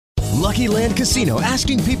Lucky Land Casino,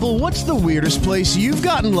 asking people, what's the weirdest place you've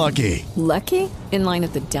gotten lucky? Lucky? In line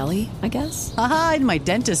at the deli, I guess? Aha, in my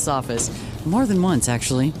dentist's office. More than once,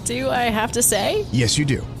 actually. Do I have to say? Yes, you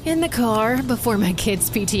do. In the car before my kids'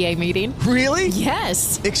 PTA meeting. Really?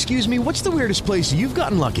 Yes. Excuse me, what's the weirdest place you've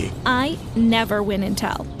gotten lucky? I never win and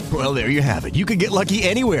tell. Well, there you have it. You can get lucky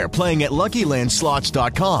anywhere, playing at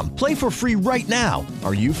LuckyLandSlots.com. Play for free right now.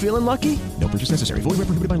 Are you feeling lucky? No purchase necessary. Void where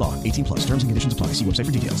prohibited by law. 18 plus. Terms and conditions apply. See website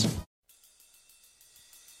for details.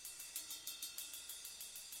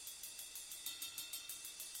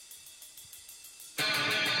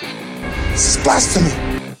 This is blasphemy.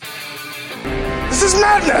 This is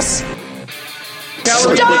madness. Stop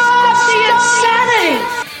the insanity!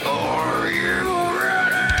 Are you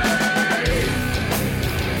ready?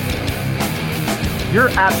 You're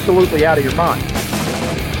absolutely out of your mind.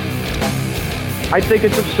 I think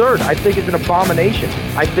it's absurd. I think it's an abomination.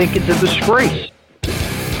 I think it's a disgrace.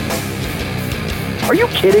 Are you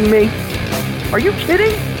kidding me? Are you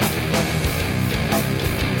kidding?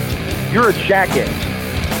 You're a jackass.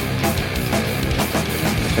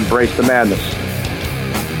 Embrace the madness.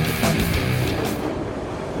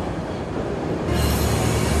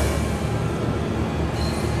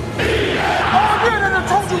 I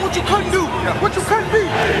told you what you couldn't do, what you couldn't be.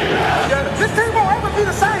 This team won't ever be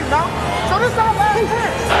the same now. So this is our last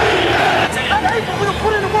chance. And April, we're gonna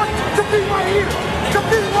put in the work to be right here. To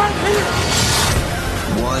be right here.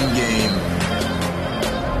 One game.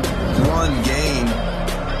 One game.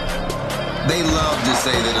 They love to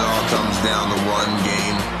say that it all comes down to one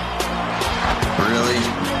game. Really?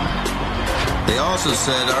 They also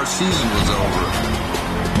said our season was over.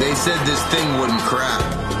 They said this thing wouldn't crack.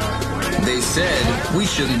 They said we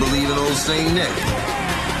shouldn't believe in old St. Nick.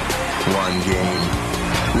 One game.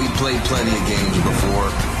 We played plenty of games before.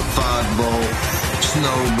 Fog Bowl,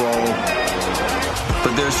 Snow Bowl.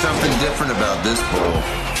 But there's something different about this bowl.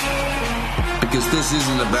 Because this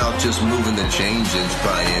isn't about just moving the chains inch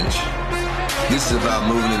by inch. This is about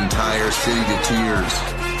moving an entire city to tears.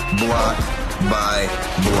 Block by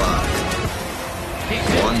block.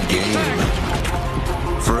 One game.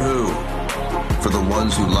 For who? For the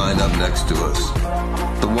ones who line up next to us.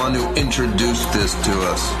 The one who introduced this to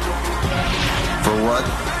us. For what?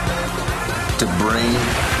 To bring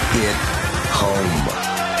it home.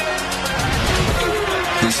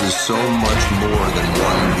 This is so much more than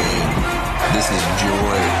one game. This is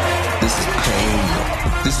joy. This is pain.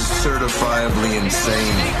 This is certifiably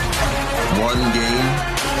insane. One game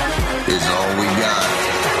is all we got.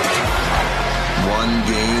 One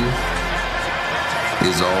game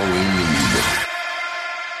is all we need.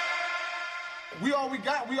 We all we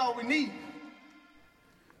got, we all we need.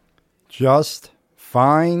 Just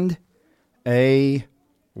find a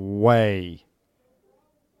way.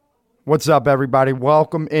 What's up, everybody?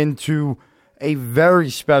 Welcome into a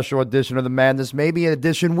very special edition of the Madness. Maybe an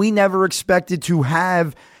edition we never expected to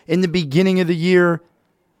have in the beginning of the year.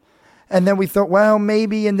 And then we thought, well,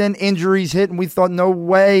 maybe. And then injuries hit, and we thought, no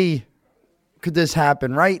way could this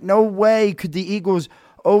happen, right? No way could the Eagles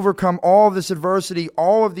overcome all of this adversity,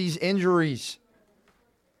 all of these injuries,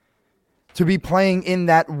 to be playing in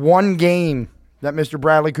that one game that Mr.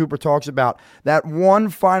 Bradley Cooper talks about, that one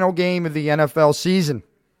final game of the NFL season.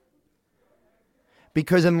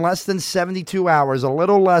 Because in less than 72 hours, a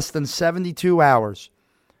little less than 72 hours,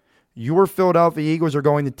 your Philadelphia Eagles are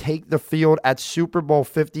going to take the field at Super Bowl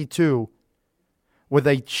 52 with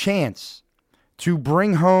a chance to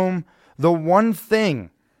bring home the one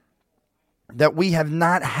thing that we have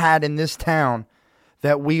not had in this town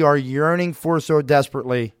that we are yearning for so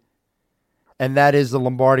desperately, and that is the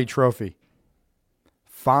Lombardi Trophy.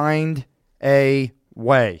 Find a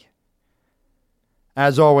way.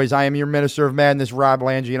 As always, I am your Minister of Madness, Rob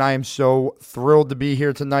Langi, and I am so thrilled to be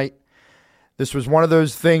here tonight. This was one of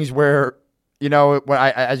those things where, you know,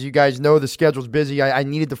 as you guys know, the schedule's busy. I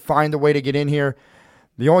needed to find a way to get in here.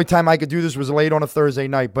 The only time I could do this was late on a Thursday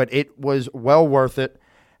night, but it was well worth it.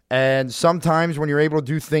 And sometimes when you're able to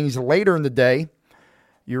do things later in the day,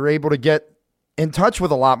 you're able to get in touch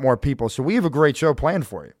with a lot more people. So we have a great show planned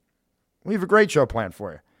for you. We're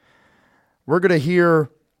going to hear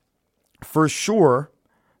for sure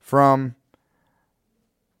from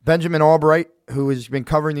Benjamin Allbright, who has been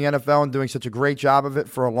covering the NFL and doing such a great job of it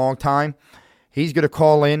for a long time. He's going to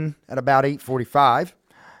call in at about 8:45,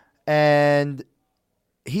 and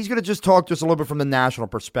he's going to just talk just a little bit from the national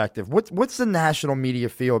perspective. What's the national media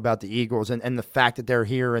feel about the Eagles and the fact that they're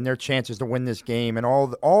here and their chances to win this game and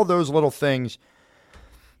all those little things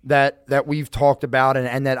that we've talked about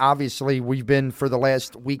and that obviously we've been for the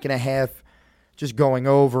last week and a half just going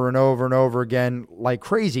over and over and over again like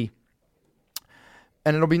crazy.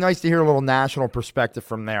 and it'll be nice to hear a little national perspective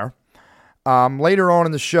from there. Later on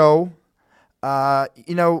in the show,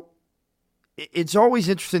 it's always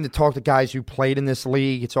interesting to talk to guys who played in this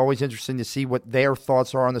league. It's always interesting to see what their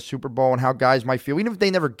thoughts are on the Super Bowl and how guys might feel. Even if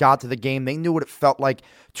they never got to the game, they knew what it felt like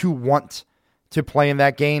to want to play in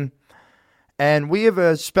that game. And we have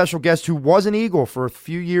a special guest who was an Eagle for a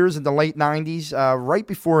few years in the late 90s, right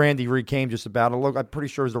before Andy Reid came just about. I'm pretty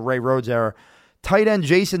sure it was the Ray Rhodes era. Tight end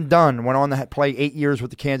Jason Dunn went on to play 8 years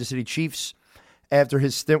with the Kansas City Chiefs after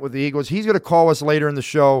his stint with the Eagles. He's going to call us later in the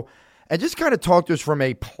show and just kind of talk to us from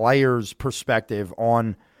a player's perspective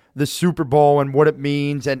on the Super Bowl and what it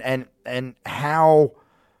means and how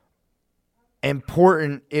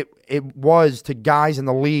important it was to guys in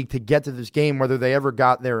the league to get to this game, whether they ever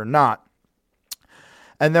got there or not.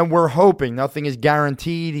 And then we're hoping, nothing is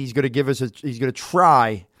guaranteed, he's going to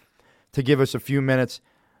try to give us a few minutes.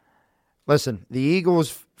 Listen, the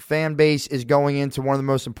Eagles fan base is going into one of the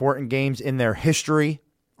most important games in their history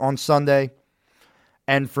on Sunday.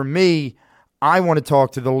 And for me, I want to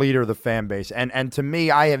talk to the leader of the fan base. And to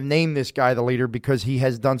me, I have named this guy the leader because he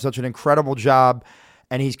has done such an incredible job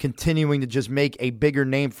and he's continuing to just make a bigger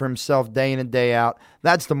name for himself day in and day out.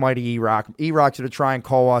 That's the Mighty EROCK. EROCK's going to try and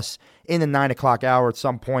call us in the 9 o'clock hour at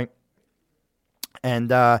some point and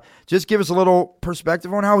just give us a little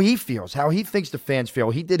perspective on how he feels, how he thinks the fans feel.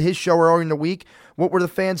 He did his show earlier in the week. What were the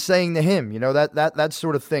fans saying to him? That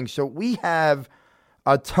sort of thing. So we have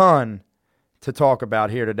a ton to talk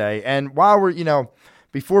about here today. And while we're,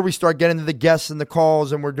 before we start getting to the guests and the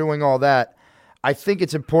calls and we're doing all that, I think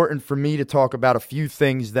it's important for me to talk about a few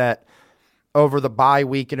things that over the bye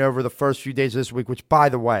week and over the first few days of this week, which, by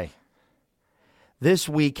the way, this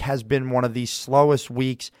week has been one of the slowest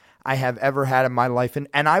weeks I have ever had in my life. And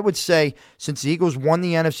I would say since the Eagles won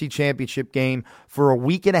the NFC Championship game for a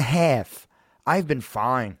week and a half, I've been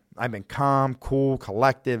fine. I've been calm, cool,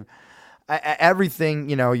 collective. Everything,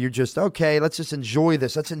 you're just, okay, let's just enjoy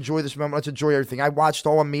this. Let's enjoy this moment. Let's enjoy everything. I watched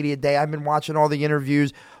all of Media Day. I've been watching all the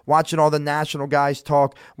interviews, watching all the national guys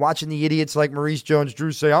talk, watching the idiots like Maurice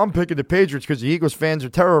Jones-Drew say, I'm picking the Patriots because the Eagles fans are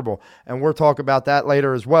terrible. And we'll talk about that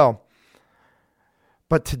later as well.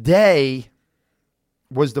 But today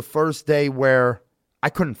was the first day where I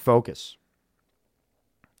couldn't focus.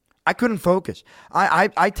 I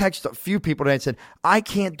texted a few people today and said, I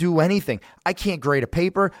can't do anything. I can't grade a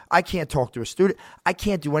paper. I can't talk to a student. I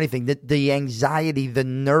can't do anything. The anxiety, the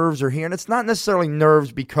nerves are here. And it's not necessarily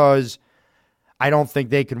nerves because I don't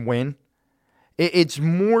think they can win. It's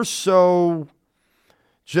more so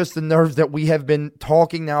just the nerves that we have been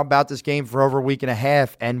talking now about this game for over a week and a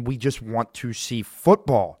half, and we just want to see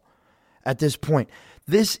football at this point.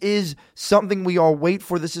 This is something we all wait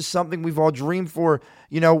for. This is something we've all dreamed for.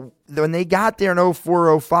 When they got there in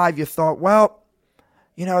 04, 05, you thought, well,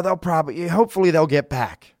 hopefully they'll get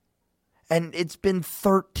back. And it's been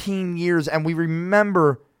 13 years, and we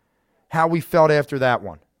remember how we felt after that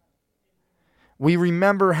one. We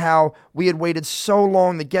remember how we had waited so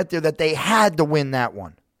long to get there that they had to win that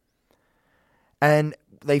one. And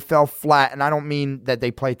they fell flat, and I don't mean that they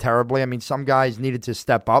played terribly. I mean, some guys needed to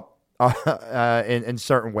step up in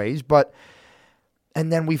certain ways,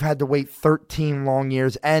 and then we've had to wait 13 long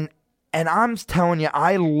years, and I'm telling you,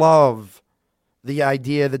 I love the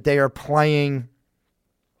idea that they are playing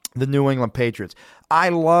the New England Patriots. I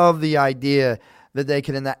love the idea that they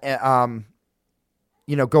can,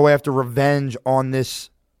 go after revenge on this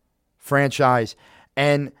franchise,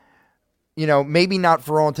 and maybe not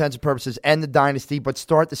for all intents and purposes end the dynasty, but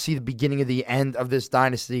start to see the beginning of the end of this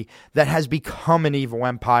dynasty that has become an evil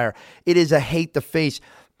empire. It is a hate to face.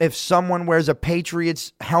 If someone wears a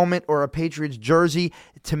Patriots helmet or a Patriots jersey,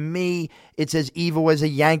 to me, it's as evil as a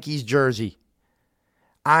Yankees jersey.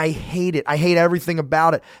 I hate it. I hate everything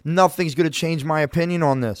about it. Nothing's going to change my opinion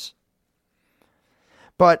on this.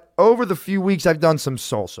 But over the few weeks, I've done some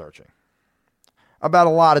soul searching about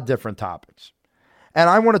a lot of different topics. And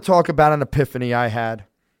I want to talk about an epiphany I had.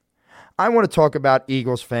 I want to talk about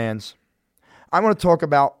Eagles fans. I want to talk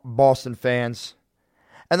about Boston fans.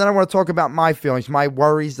 And then I want to talk about my feelings, my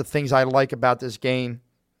worries, the things I like about this game.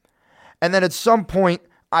 And then at some point,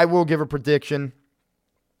 I will give a prediction.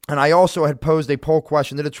 And I also had posed a poll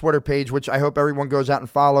question to the Twitter page, which I hope everyone goes out and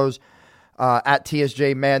follows, at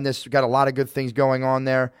TSJ Madness. We've got a lot of good things going on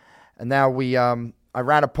there. And now I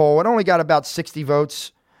ran a poll. It only got about 60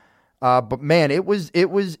 votes. But man, it was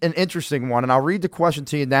an interesting one, and I'll read the question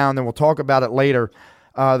to you now, and then we'll talk about it later.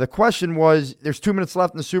 The question was, there's 2 minutes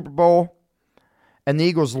left in the Super Bowl, and the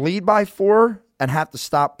Eagles lead by 4 and have to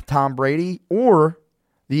stop Tom Brady, or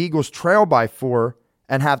the Eagles trail by 4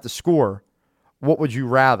 and have to score. What would you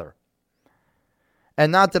rather?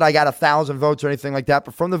 And not that I got 1,000 votes or anything like that,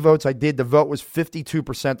 but from the votes I did, the vote was 52%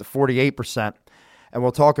 to 48%. And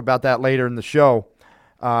we'll talk about that later in the show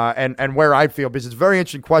and where I feel, because it's a very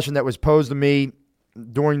interesting question that was posed to me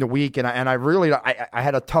during the week, and I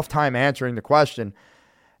had a tough time answering the question.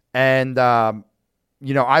 And,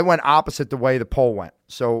 I went opposite the way the poll went.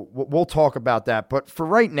 So we'll talk about that. But for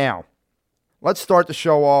right now, let's start the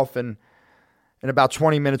show off, and in about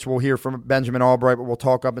 20 minutes we'll hear from Benjamin Allbright, but we'll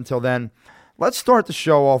talk up until then. Let's start the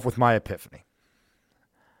show off with my epiphany.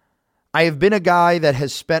 I have been a guy that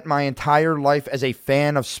has spent my entire life as a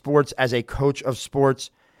fan of sports, as a coach of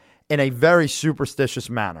sports, in a very superstitious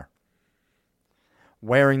manner.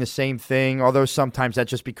 Wearing the same thing, although sometimes that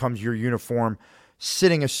just becomes your uniform,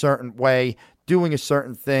 sitting a certain way, doing a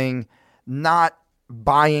certain thing, not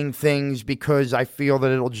buying things because I feel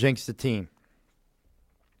that it'll jinx the team.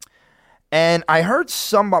 And I heard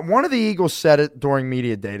one of the Eagles said it during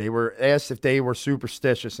media day. They were asked if they were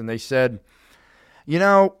superstitious, and they said,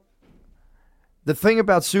 the thing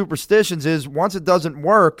about superstitions is once it doesn't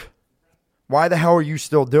work, why the hell are you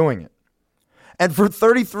still doing it? And for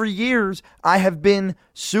 33 years, I have been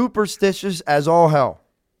superstitious as all hell.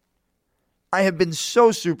 I have been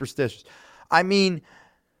so superstitious. I mean,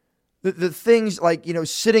 the things like,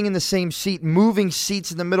 sitting in the same seat, moving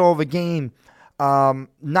seats in the middle of a game,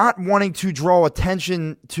 not wanting to draw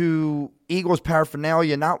attention to Eagles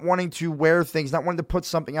paraphernalia, not wanting to wear things, not wanting to put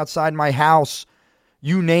something outside my house,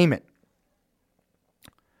 you name it.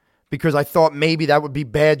 Because I thought maybe that would be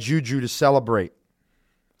bad juju to celebrate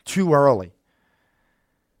too early.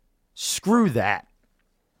 Screw that.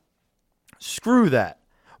 Screw that.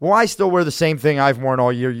 Will I still wear the same thing I've worn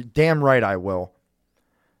all year? You're damn right I will.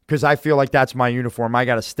 Because I feel like that's my uniform. I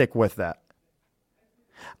got to stick with that.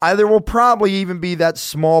 There will probably even be that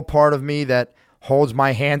small part of me that holds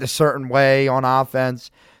my hand a certain way on offense,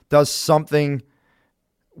 does something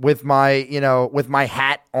with my, with my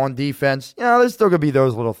hat on defense. There's still going to be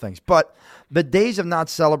those little things. But the days of not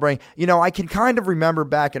celebrating, I can kind of remember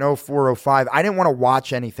back in 04, 05, I didn't want to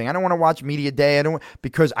watch anything. I didn't want to watch media day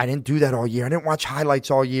because I didn't do that all year. I didn't watch highlights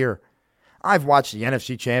all year. I've watched the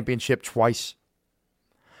NFC Championship twice.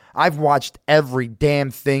 I've watched every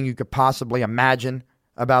damn thing you could possibly imagine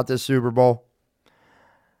about this Super Bowl.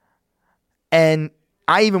 And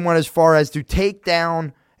I even went as far as to take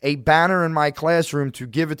down a banner in my classroom to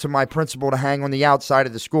give it to my principal to hang on the outside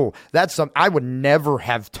of the school. That's something I would never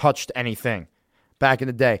have touched anything back in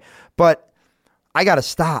the day. But I got to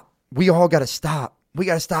stop. We all got to stop. We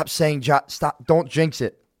got to stop saying, stop, don't jinx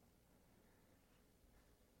it.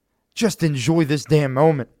 Just enjoy this damn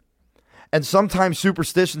moment. And sometimes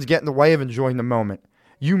superstitions get in the way of enjoying the moment.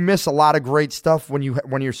 You miss a lot of great stuff when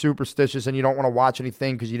you're superstitious and you don't want to watch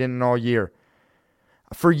anything because you didn't all year.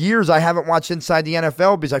 For years, I haven't watched Inside the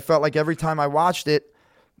NFL because I felt like every time I watched it,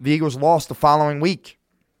 the Eagles lost the following week.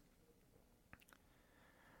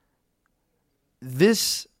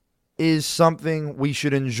 This is something we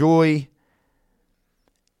should enjoy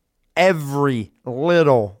every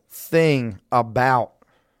little thing about.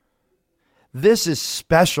 This is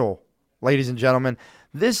special, ladies and gentlemen.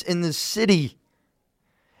 This in the city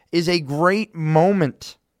is a great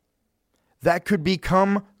moment that could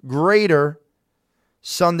become greater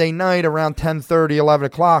Sunday night around 10:30, 11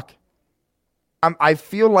 o'clock. I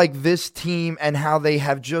feel like this team and how they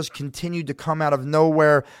have just continued to come out of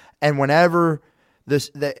nowhere, and whenever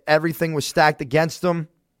everything was stacked against them,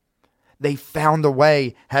 they found a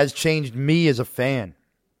way, has changed me as a fan.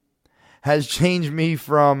 Has changed me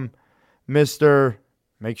from Mr.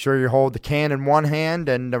 Make sure you hold the can in one hand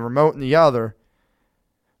and the remote in the other,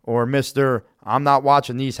 or Mr. I'm not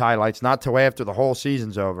watching these highlights, not till after the whole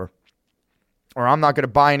season's over. Or I'm not going to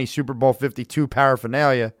buy any Super Bowl 52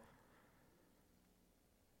 paraphernalia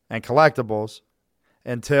and collectibles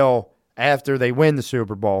until after they win the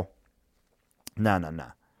Super Bowl. No.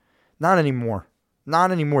 Not anymore.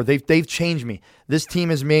 Not anymore. They've changed me. This team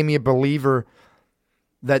has made me a believer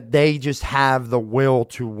that they just have the will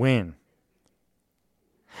to win.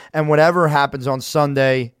 And whatever happens on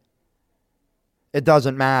Sunday, it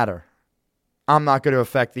doesn't matter. I'm not going to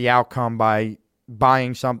affect the outcome by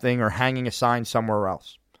buying something or hanging a sign somewhere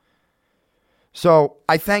else. So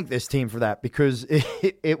I thank this team for that because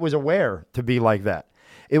it was aware to be like that.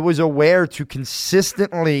 It was aware to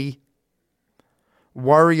consistently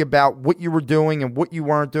worry about what you were doing and what you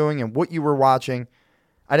weren't doing and what you were watching.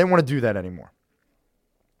 I didn't want to do that anymore.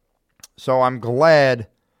 So I'm glad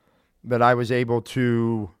that I was able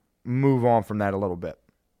to move on from that a little bit.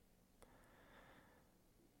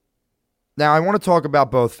 Now, I want to talk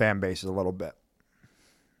about both fan bases a little bit.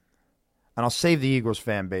 And I'll save the Eagles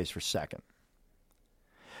fan base for a second.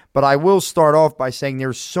 But I will start off by saying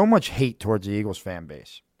there's so much hate towards the Eagles fan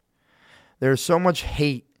base. There's so much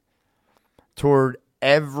hate toward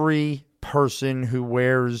every person who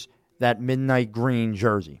wears that midnight green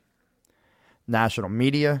jersey. National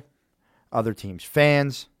media, other teams'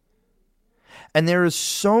 fans. And there is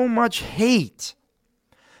so much hate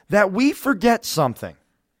that we forget something.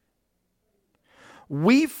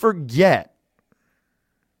 We forget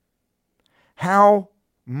how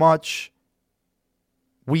much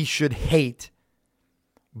we should hate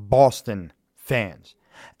Boston fans.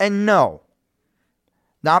 And no,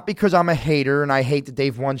 not because I'm a hater and I hate that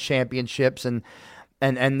they've won championships and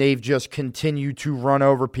they've just continued to run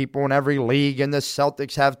over people in every league, and the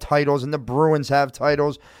Celtics have titles and the Bruins have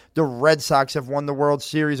titles. The Red Sox have won the World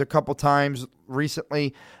Series a couple times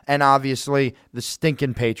recently, and obviously the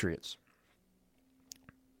stinking Patriots.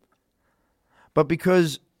 But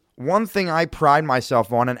because one thing I pride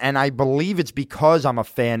myself on, and I believe it's because I'm a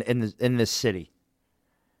fan in this city,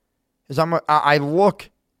 is I look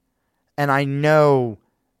and I know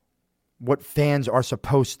what fans are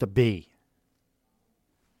supposed to be.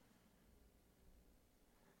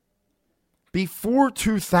 Before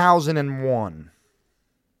 2001,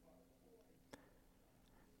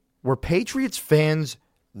 were Patriots fans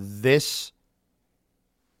this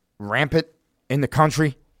rampant in the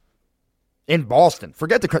country? In Boston.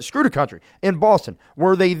 Screw the country. In Boston.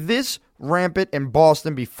 Were they this rampant in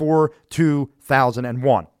Boston before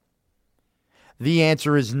 2001? The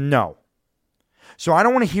answer is no. So I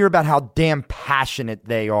don't want to hear about how damn passionate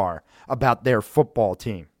they are about their football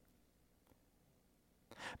team.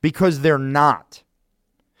 Because they're not.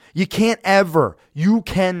 You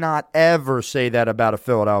cannot ever say that about a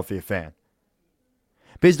Philadelphia fan.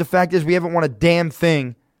 Because the fact is, we haven't won a damn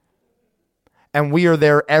thing, and we are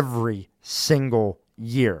there every single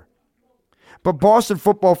year. But Boston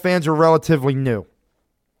football fans are relatively new.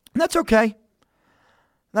 And that's okay.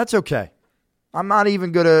 That's okay. I'm not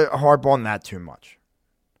even going to harp on that too much.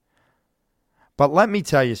 But let me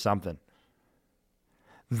tell you something.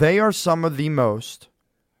 They are some of the most,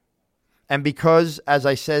 and because, as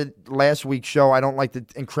I said last week's show, I don't like to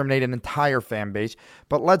incriminate an entire fan base,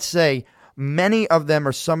 but let's say many of them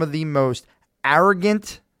are some of the most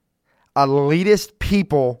arrogant, elitist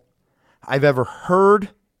people I've ever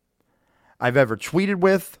heard, I've ever tweeted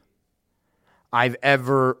with, I've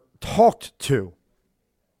ever talked to.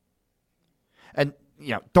 And,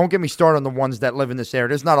 don't get me started on the ones that live in this area.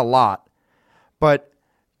 There's not a lot. But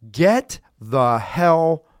get the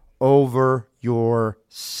hell over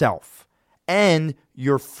yourself and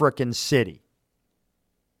your frickin' city.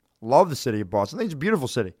 Love the city of Boston. I think it's a beautiful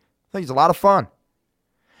city. I think it's a lot of fun.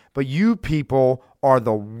 But you people are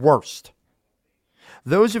the worst.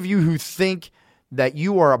 Those of you who think that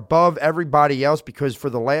you are above everybody else because for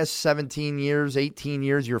the last 17 years, 18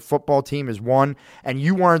 years, your football team has won and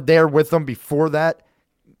you weren't there with them before that,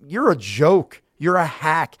 you're a joke. You're a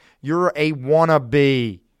hack. You're a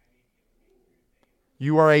wannabe.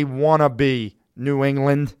 You are a wannabe, New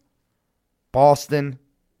England, Boston.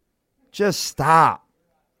 Just stop.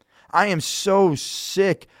 I am so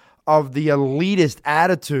sick of the elitist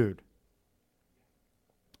attitude.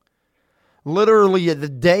 Literally, the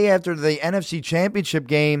day after the NFC Championship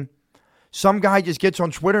game, some guy just gets on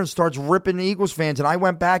Twitter and starts ripping the Eagles fans. And I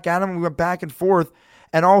went back at him, and we went back and forth.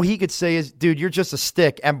 And all he could say is, dude, you're just a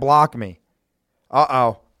stick, and block me.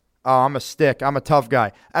 Uh-oh. Oh, I'm a stick. I'm a tough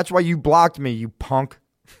guy. That's why you blocked me, you punk.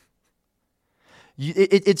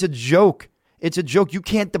 It's a joke. It's a joke. You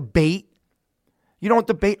can't debate. You don't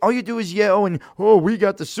debate. All you do is yell and, we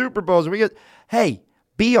got the Super Bowls. Hey,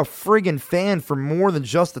 be a friggin' fan for more than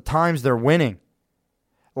just the times they're winning.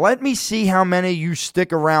 Let me see how many you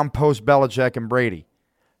stick around post Belichick and Brady.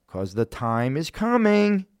 Because the time is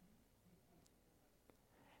coming.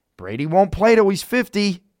 Brady won't play till he's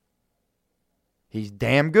 50. He's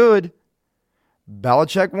damn good.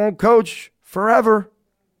 Belichick won't coach forever.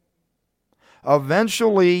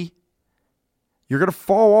 Eventually, you're going to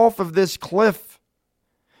fall off of this cliff.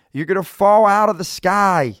 You're going to fall out of the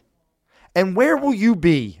sky. And where will you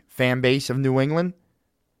be, fan base of New England?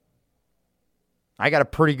 I got a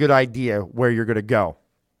pretty good idea where you're going to go.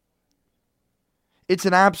 It's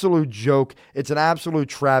an absolute joke. It's an absolute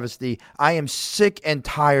travesty. I am sick and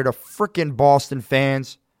tired of frickin' Boston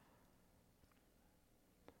fans.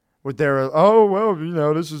 With their,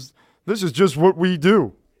 this is just what we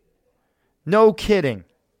do. No kidding.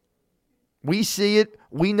 We see it.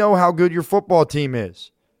 We know how good your football team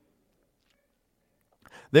is.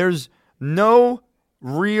 There's no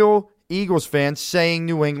real Eagles fan saying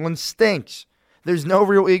New England stinks. There's no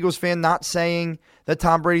real Eagles fan not saying that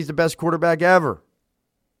Tom Brady's the best quarterback ever.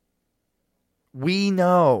 We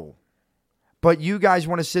know. But you guys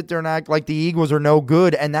want to sit there and act like the Eagles are no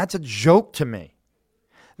good, and that's a joke to me.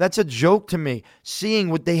 That's a joke to me, seeing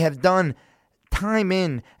what they have done time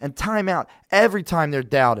in and time out, every time they're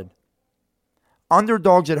doubted.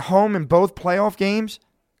 Underdogs at home in both playoff games.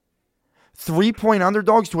 3-point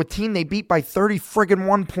underdogs to a team they beat by 30 friggin'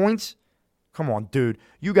 1 points. Come on, dude.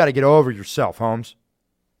 You got to get over yourself, Holmes.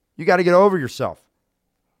 You got to get over yourself.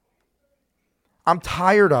 I'm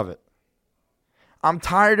tired of it. I'm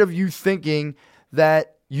tired of you thinking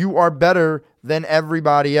that you are better than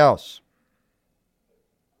everybody else.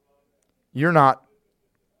 You're not.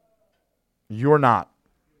 You're not.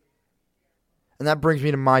 And that brings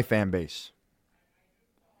me to my fan base.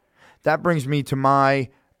 That brings me to my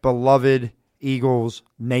beloved Eagles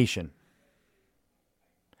nation.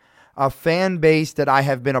 A fan base that I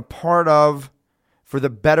have been a part of for the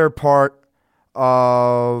better part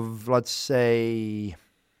of, let's say,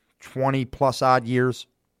 20 plus odd years.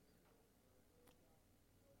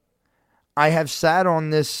 I have sat on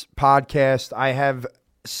this podcast. I have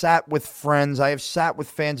sat with friends. I have sat with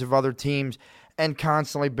fans of other teams and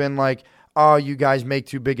constantly been like, oh, you guys make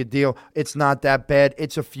too big a deal. It's not that bad.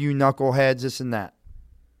 It's a few knuckleheads, this and that.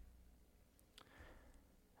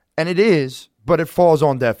 And it is, but it falls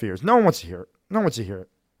on deaf ears. No one wants to hear it. No one wants to hear it.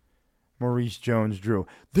 Maurice Jones-Drew.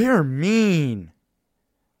 They're mean.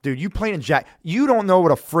 Dude, you played in you don't know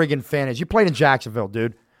what a friggin' fan is. You played in Jacksonville,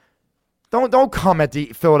 dude. Don't come at the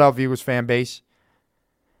Philadelphia Eagles fan base.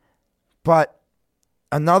 But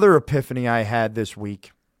another epiphany I had this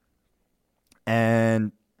week,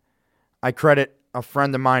 and I credit a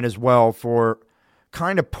friend of mine as well for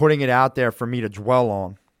kind of putting it out there for me to dwell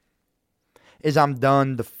on, is I'm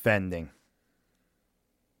done defending.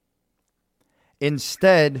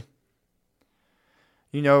 Instead,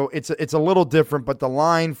 you know, it's a little different, but the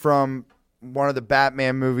line from one of the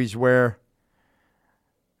Batman movies where,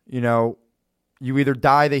 you know, you either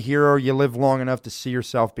die the hero or you live long enough to see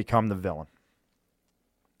yourself become the villain.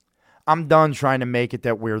 I'm done trying to make it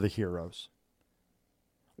that we're the heroes.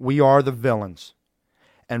 We are the villains.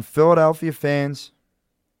 And Philadelphia fans,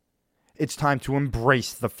 it's time to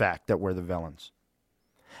embrace the fact that we're the villains.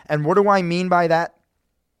 And what do I mean by that?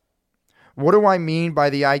 What do I mean by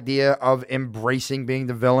the idea of embracing being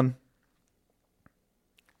the villain?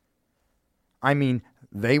 I mean,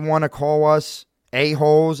 they want to call us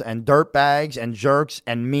a-holes and dirtbags and jerks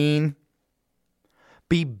and mean.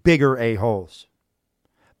 Be bigger a-holes.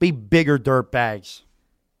 Be bigger dirtbags.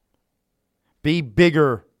 Be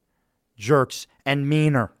bigger jerks and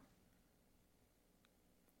meaner.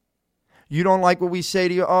 You don't like what we say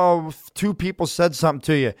to you? Oh, 2 people said something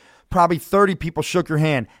to you. Probably 30 people shook your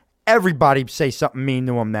hand. Everybody say something mean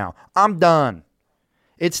to them now. I'm done.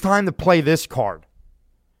 It's time to play this card.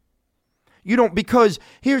 You don't, because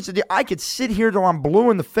here's the deal. I could sit here till I'm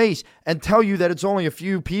blue in the face and tell you that it's only a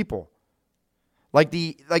few people. Like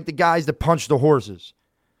the guys that punch the horses.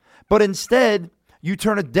 But instead, you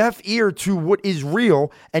turn a deaf ear to what is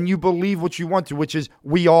real and you believe what you want to, which is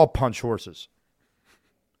we all punch horses.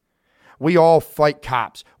 We all fight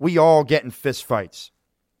cops. We all get in fist fights.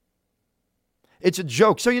 It's a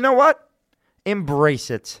joke. So you know what? Embrace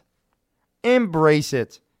it. Embrace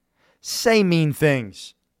it. Say mean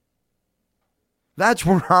things. That's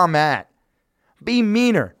where I'm at. Be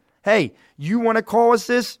meaner. Hey, you want to call us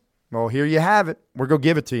this? Well, here you have it. We're going to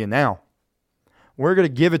give it to you now. We're going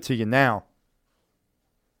to give it to you now.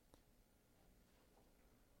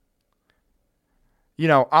 You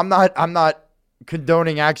know, I'm not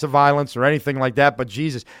condoning acts of violence or anything like that, but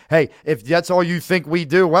Jesus, hey, if that's all you think we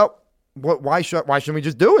do, well, why shouldn't we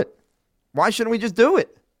just do it? Why shouldn't we just do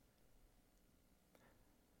it?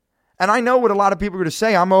 And I know what a lot of people are going to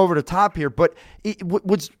say. I'm over the top here, but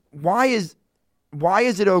why is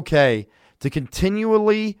it okay to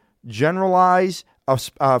continually generalize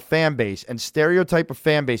a fan base and stereotype a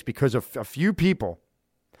fan base because of a few people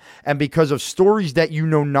and because of stories that you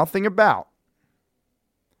know nothing about?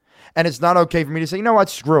 And it's not okay for me to say, you know what,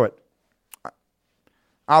 screw it.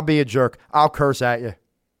 I'll be a jerk. I'll curse at you.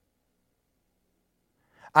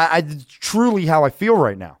 It's truly how I feel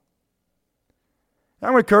right now.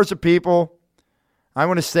 I'm going to curse at people. I'm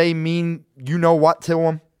going to say mean you-know-what to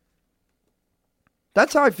them.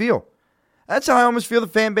 That's how I feel. That's how I almost feel the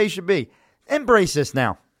fan base should be. Embrace this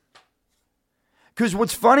now. Because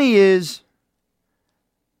what's funny is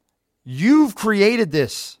you've created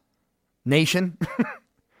this nation.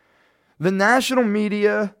 The national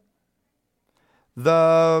media,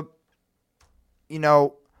 fans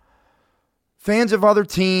of other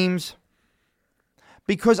teams,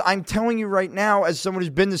 because I'm telling you right now, as someone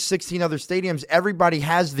who's been to 16 other stadiums, everybody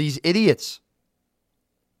has these idiots.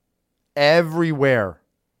 Everywhere.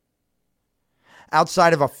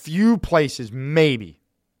 Outside of a few places, maybe.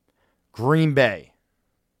 Green Bay.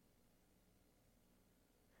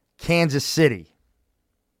 Kansas City.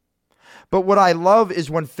 But what I love is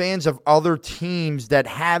when fans of other teams that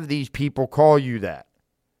have these people call you that.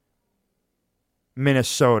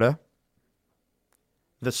 Minnesota.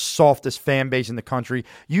 The softest fan base in the country.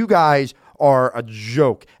 You guys are a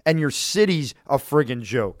joke. And your city's a friggin'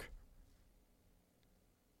 joke.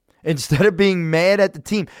 Instead of being mad at the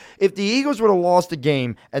team. If the Eagles would have lost a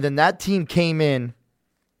game and then that team came in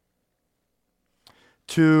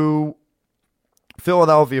to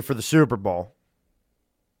Philadelphia for the Super Bowl,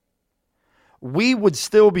 we would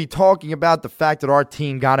still be talking about the fact that our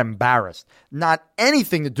team got embarrassed. Not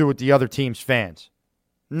anything to do with the other team's fans.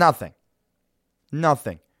 Nothing.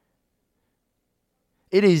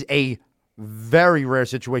 It is a very rare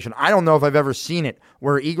situation. I don't know if I've ever seen it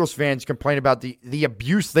where Eagles fans complain about the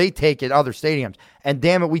abuse they take at other stadiums. And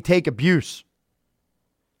damn it, we take abuse.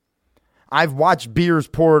 I've watched beers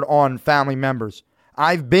poured on family members.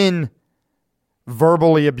 I've been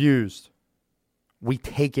verbally abused. We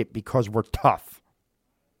take it because we're tough.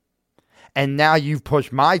 And now you've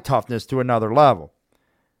pushed my toughness to another level.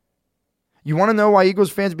 You want to know why Eagles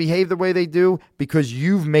fans behave the way they do? Because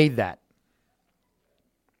you've made that.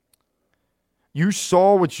 You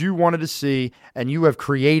saw what you wanted to see, and you have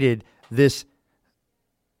created this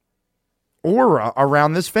aura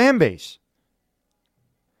around this fan base.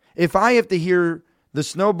 If I have to hear the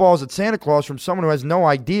snowballs at Santa Claus from someone who has no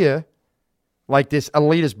idea, like this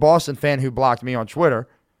elitist Boston fan who blocked me on Twitter,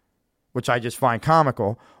 which I just find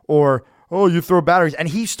comical, or, oh, you throw batteries. And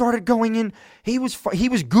he started going in, he was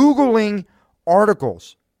Googling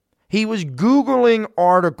articles. He was Googling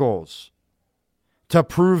articles to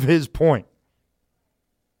prove his point.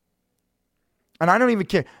 And I don't even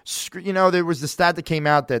care. You know, there was the stat that came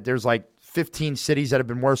out that there's like 15 cities that have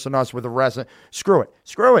been worse than us with arrests. Screw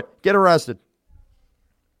it. Get arrested.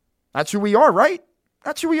 That's who we are, right?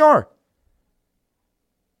 That's who we are.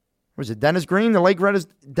 Was it Dennis Green? The late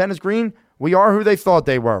Dennis Green? We are who they thought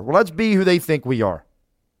they were. Well, let's be who they think we are.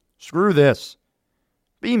 Screw this.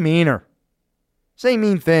 Be meaner. Say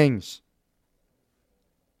mean things.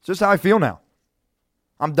 It's just how I feel now.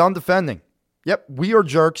 I'm done defending. Yep, we are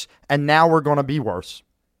jerks, and now we're going to be worse.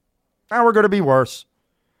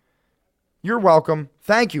 You're welcome.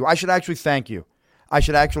 Thank you. I should actually thank you.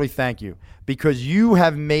 Because you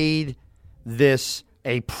have made this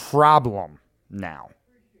a problem now.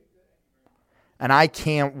 And I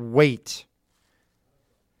can't wait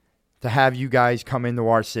to have you guys come into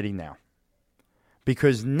our city now.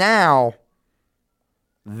 Because now,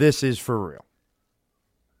 this is for real.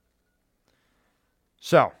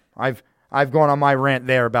 So, I've gone on my rant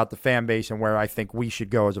there about the fan base and where I think we should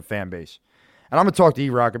go as a fan base. And I'm going to talk to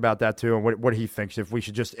EROCK about that too and what he thinks, if we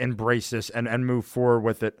should just embrace this and move forward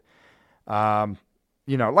with it.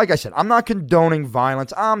 You know, like I said, I'm not condoning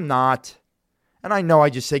violence. I'm not. And I know I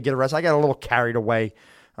just say get arrested. I got a little carried away.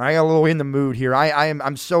 I got a little in the mood here.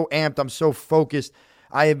 I'm so amped. I'm so focused.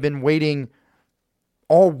 I have been waiting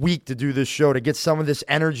all week to do this show to get some of this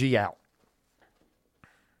energy out.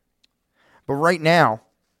 But right now,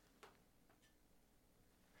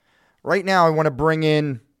 I want to bring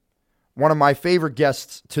in one of my favorite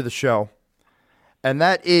guests to the show, and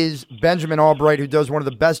that is Benjamin Allbright, who does one of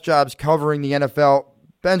the best jobs covering the NFL.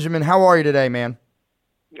 Benjamin, how are you today, man?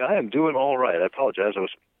 I am doing all right. I apologize. I was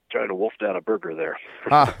trying to wolf down a burger there.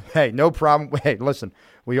 Hey, no problem. Hey, listen,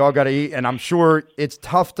 we all got to eat, and I'm sure it's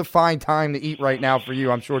tough to find time to eat right now for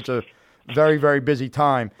you. I'm sure it's a very, very busy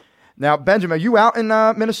time. Now, Benjamin, are you out in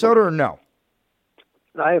Minnesota or no?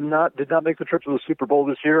 I am not. Did not make the trip to the Super Bowl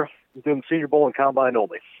this year. I'm doing Senior Bowl and Combine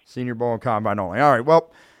only. Senior Bowl and Combine only. All right.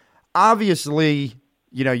 Well, obviously,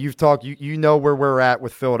 you know, you've talked. You know where we're at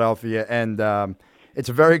with Philadelphia, and it's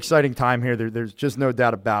a very exciting time here. There's just no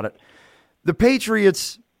doubt about it. The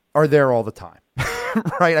Patriots are there all the time,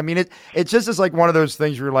 right? I mean, it's just like one of those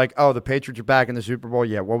things where you're like, oh, the Patriots are back in the Super Bowl.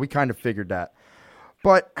 Yeah, well, we kind of figured that.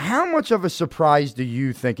 But how much of a surprise do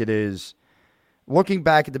you think it is, looking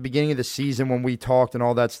back at the beginning of the season when we talked and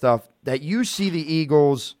all that stuff, that you see the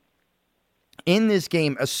Eagles in this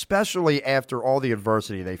game, especially after all the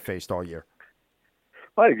adversity they faced all year?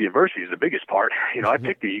 Well, I think the adversity is the biggest part. You know, I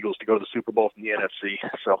picked the Eagles to go to the Super Bowl from the NFC,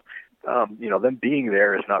 so you know, them being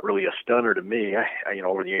there is not really a stunner to me. You know,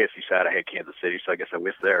 over the AFC side, I had Kansas City, so I guess I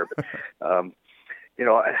whiffed there. But you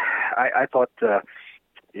know, I thought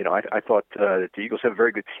I thought that the Eagles have a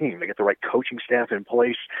very good team. They get the right coaching staff in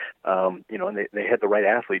place, and they had the right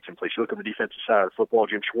athletes in place. You look at the defensive side of the football,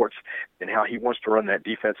 Jim Schwartz, and how he wants to run that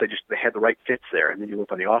defense. They had the right fits there. And then you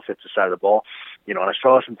look on the offensive side of the ball, and I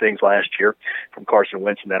saw some things last year from Carson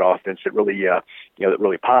Wentz in that offense that really, that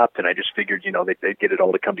really popped. And I just figured, they'd get it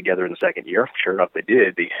all to come together in the second year. Sure enough, they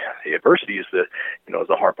did. The adversity is the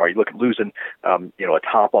hard part. You look at losing, a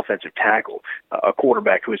top offensive tackle, a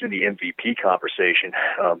quarterback who was in the MVP conversation.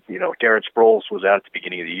 Darren Sproles was out at the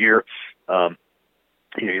beginning of the year.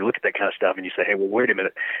 You look at that kind of stuff and you say, hey, well, wait a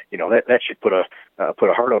minute, that should put a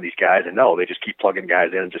heart on these guys. And no, they just keep plugging guys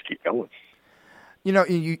in and just keep going.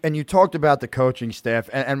 You talked about the coaching staff,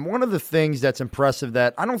 and one of the things that's impressive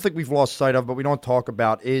that I don't think we've lost sight of, but we don't talk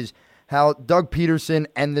about, is how Doug Pederson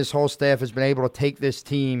and this whole staff has been able to take this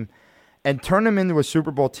team and turn them into a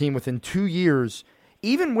Super Bowl team within 2 years,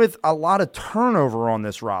 even with a lot of turnover on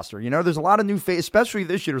this roster. There's a lot of new faces, especially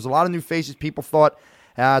this year. There's a lot of new faces. People thought,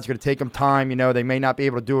 it's going to take them time. They may not be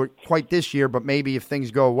able to do it quite this year, but maybe if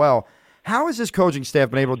things go well. How has this coaching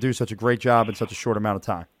staff been able to do such a great job in such a short amount of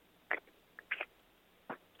time?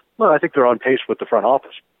 Well, I think they're on pace with the front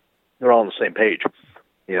office. They're all on the same page.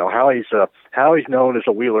 Howie's known as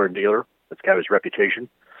a wheeler and dealer. That's kind of his reputation.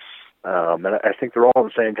 And I think they're all on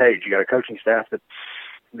the same page. You got a coaching staff that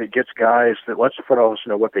gets guys, that lets the front office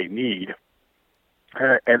know what they need,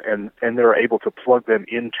 and they're able to plug them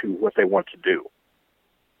into what they want to do.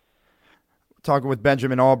 Talking with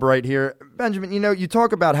Benjamin Allbright here. Benjamin, you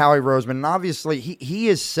talk about Howie Roseman, and obviously he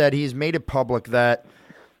has made it public that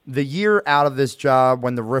the year out of this job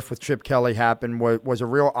when the riff with Chip Kelly happened was a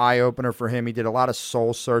real eye-opener for him. He did a lot of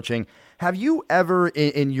soul-searching. Have you ever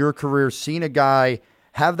in your career seen a guy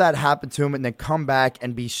have that happen to him and then come back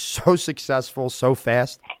and be so successful so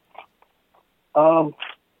fast? I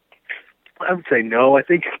would say no. I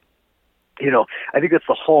think that's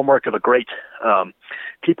the hallmark of a great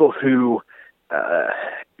people who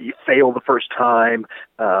you fail the first time,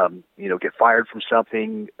 get fired from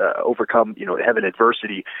something, overcome, have an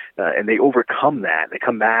adversity, and they overcome that. They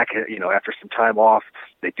come back, after some time off,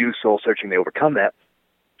 they do soul searching, they overcome that.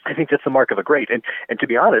 I think that's the mark of a great. And to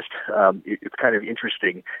be honest, it's kind of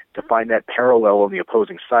interesting to find that parallel on the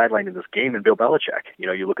opposing sideline in this game in Bill Belichick.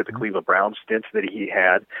 You look at the Cleveland Browns stints that he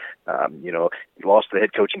had. He lost the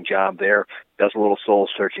head coaching job there, does a little soul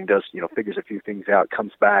searching, figures a few things out,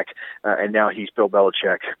 comes back, and now he's Bill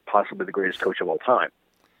Belichick, possibly the greatest coach of all time.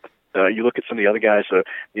 You look at some of the other guys,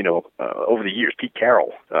 over the years, Pete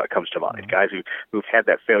Carroll comes to mind, guys who've had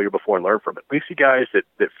that failure before and learned from it. We see guys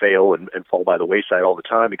that fail and fall by the wayside all the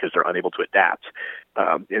time because they're unable to adapt.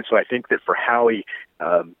 And so I think that for Howie,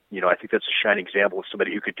 I think that's a shining example of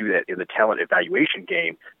somebody who could do that in the talent evaluation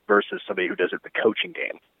game versus somebody who does it in the coaching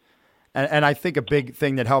game. And I think a big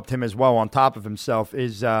thing that helped him as well on top of himself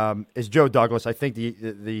is Joe Douglas. I think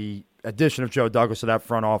the addition of Joe Douglas to that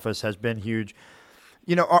front office has been huge.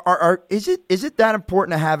 Is it that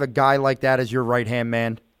important to have a guy like that as your right-hand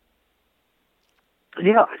man?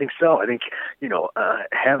 Yeah, I think so. I think,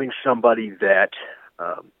 having somebody that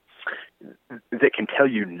can tell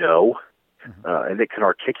you no, and that can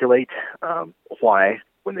articulate why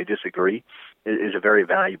when they disagree is a very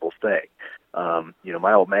valuable thing.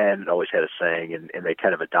 My old man always had a saying, and they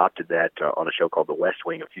kind of adopted that on a show called The West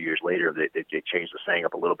Wing a few years later. They changed the saying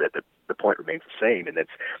up a little bit, but the point remains the same, and that's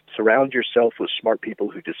surround yourself with smart people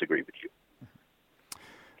who disagree with you.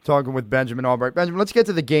 Talking with Benjamin Allbright. Benjamin, let's get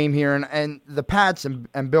to the game here, and the Pats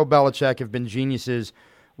and Bill Belichick have been geniuses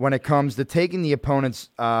when it comes to taking the opponent's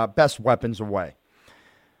best weapons away.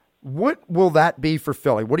 What will that be for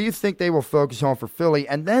Philly? What do you think they will focus on for Philly?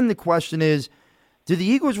 And then the question is, do the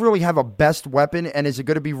Eagles really have a best weapon, and is it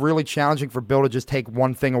going to be really challenging for Bill to just take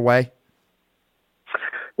one thing away?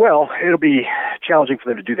 Well, it'll be challenging for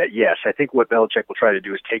them to do that, yes. I think what Belichick will try to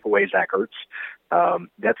do is take away Zach Ertz.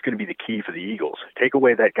 That's going to be the key for the Eagles. Take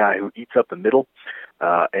away that guy who eats up the middle,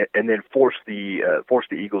 and then force the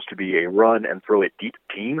Eagles to be a run and throw it deep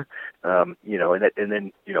team, and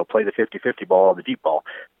then play the 50-50 ball on the deep ball.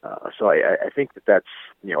 So I think that's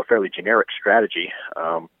a fairly generic strategy.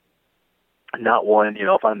 Not one,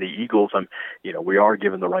 if I'm the Eagles, we are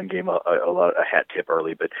giving the run game a hat tip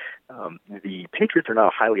early, but the Patriots are not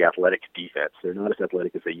a highly athletic defense. They're not as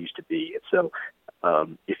athletic as they used to be. And so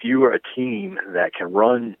if you are a team that can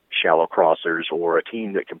run shallow crossers or a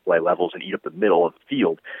team that can play levels and eat up the middle of the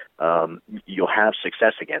field, you'll have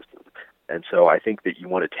success against them. And so I think that you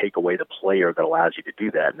want to take away the player that allows you to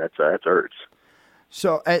do that, and that's Ertz.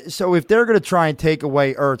 So if they're going to try and take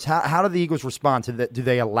away Ertz, how do the Eagles respond to that? Do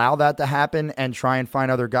they allow that to happen and try and find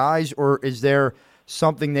other guys, or is there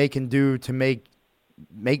something they can do to make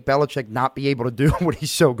make Belichick not be able to do what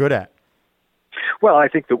he's so good at? Well, I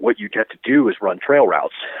think that what you get to do is run trail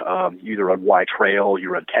routes. You either run Y trail,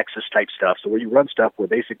 you run Texas type stuff. So where you run stuff where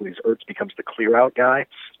basically Ertz becomes the clear out guy,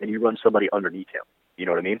 and you run somebody underneath him. You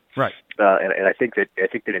know what I mean? Right. And I think that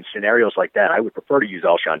in scenarios like that, I would prefer to use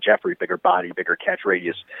Alshon Jeffrey, bigger body, bigger catch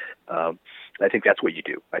radius. I think that's what you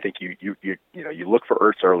do. I think you look for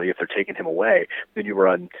Ertz early. If they're taking him away, then you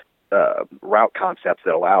run route concepts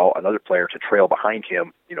that allow another player to trail behind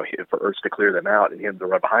him, for Ertz to clear them out and him to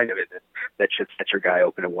run behind him. And that should set your guy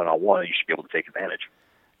open in one-on-one, and you should be able to take advantage.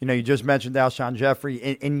 You just mentioned Alshon Jeffrey.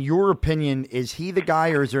 In your opinion, is he the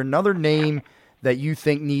guy, or is there another name that you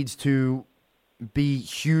think needs to be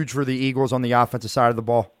huge for the Eagles on the offensive side of the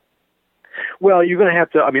ball? Well, you're going to have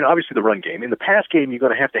to, obviously the run game. In the pass game, you're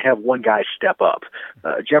going to have one guy step up.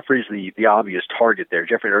 Jeffrey's the obvious target there.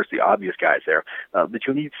 Jeffrey and Ertz, the obvious guys there. But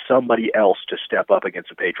you'll need somebody else to step up against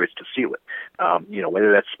the Patriots to seal it.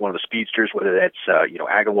 Whether that's one of the speedsters, whether that's,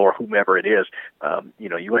 Aguilar, whomever it is, you're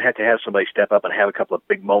going to have somebody step up and have a couple of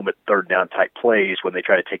big moment third down type plays when they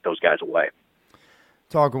try to take those guys away.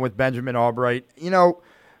 Talking with Benjamin Allbright,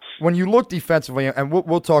 when you look defensively, and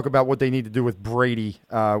we'll talk about what they need to do with Brady,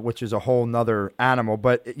 which is a whole nother animal,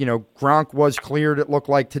 but, Gronk was cleared, it looked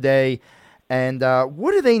like today. And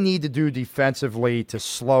what do they need to do defensively to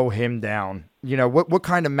slow him down? What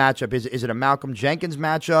kind of matchup? Is it a Malcolm Jenkins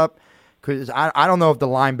matchup? Because I don't know if the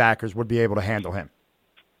linebackers would be able to handle him.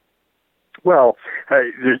 Well,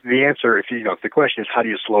 the answer, if the question is how do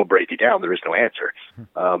you slow Brady down, there is no answer.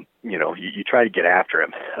 You try to get after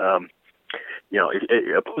him.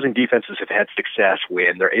 Opposing defenses have had success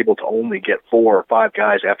when they're able to only get 4 or 5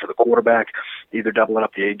 guys after the quarterback, either doubling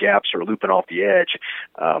up the A gaps or looping off the edge,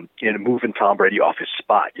 and moving Tom Brady off his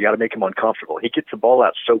spot. You got to make him uncomfortable. He gets the ball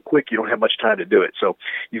out so quick, you don't have much time to do it. So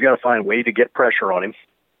you've got to find a way to get pressure on him.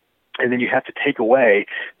 And then you have to take away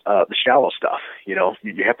the shallow stuff. You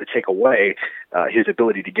have to take away his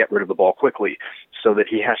ability to get rid of the ball quickly so that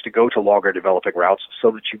he has to go to longer developing routes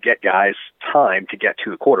so that you get guys time to get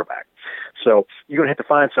to the quarterback. So you're going to have to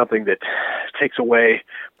find something that takes away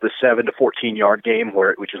the 7 to 14-yard game,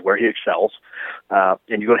 which is where he excels, and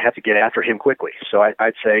you're going to have to get after him quickly. So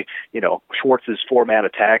I'd say, Schwartz's 4-man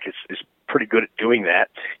attack is pretty good at doing that.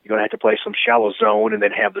 You're going to have to play some shallow zone and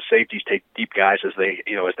then have the safeties take deep guys as they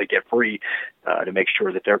get free to make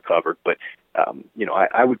sure that they're covered. But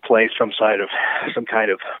I would play some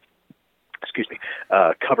kind of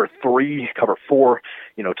cover 3, cover 4,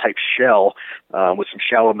 type shell with some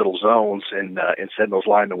shallow middle zones and send those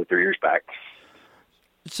linemen with their ears back.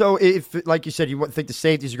 So if, like you said, you think the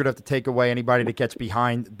safeties are going to have to take away anybody that gets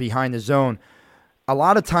behind the zone. A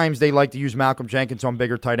lot of times they like to use Malcolm Jenkins on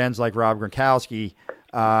bigger tight ends like Rob Gronkowski.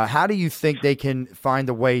 How do you think they can find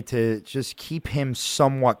a way to just keep him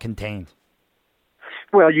somewhat contained?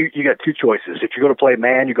 Well, you got 2 choices. If you're going to play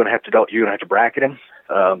man, you're going to have to bracket him.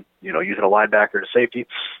 Using a linebacker to safety,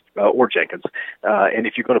 or Jenkins. And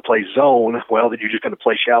if you're going to play zone, well, then you're just going to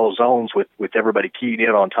play shallow zones with everybody keyed in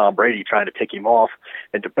on Tom Brady, trying to pick him off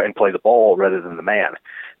and play the ball rather than the man.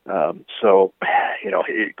 Gronk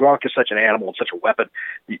is such an animal and such a weapon,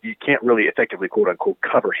 you can't really effectively, quote unquote,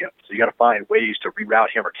 cover him. So you got to find ways to reroute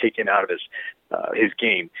him or take him out of his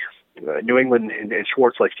game. New England and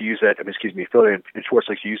Schwartz likes to use that. Philly and Schwartz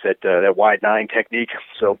likes to use that wide 9 technique.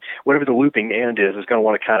 So whatever the looping end is going to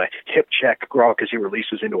want to kind of hip check Gronk as he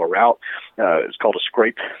releases into a route. It's called a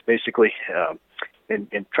scrape, basically,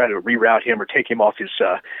 and try to reroute him or take him off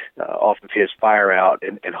of his fire out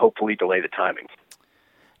and hopefully delay the timing.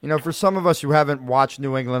 For some of us who haven't watched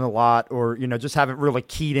New England a lot or just haven't really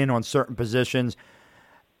keyed in on certain positions,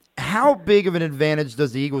 how big of an advantage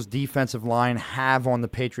does the Eagles' defensive line have on the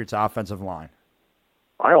Patriots' offensive line?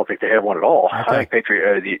 I don't think they have one at all. Okay. I think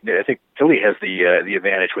Philly has the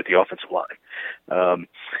advantage with the offensive line.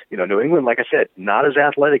 New England, like I said, not as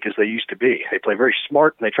athletic as they used to be. They play very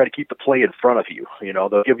smart and they try to keep the play in front of you.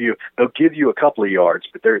 They'll give you a couple of yards,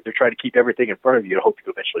 but they're trying to keep everything in front of you to hope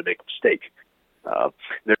you eventually make a mistake.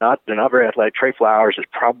 They're not very athletic. Trey Flowers is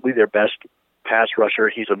probably their best pass rusher.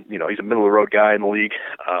 He's a middle of the road guy in the league.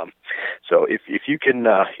 So if you can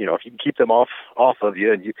keep them off of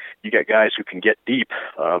you, and you got guys who can get deep,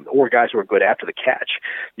 or guys who are good after the catch,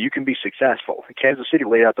 you can be successful. Kansas City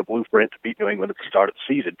laid out the blueprint to beat New England at the start of the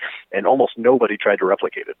season, and almost nobody tried to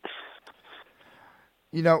replicate it.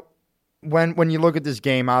 When you look at this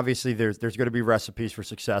game, obviously there's going to be recipes for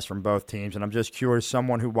success from both teams, and I'm just curious,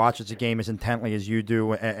 someone who watches the game as intently as you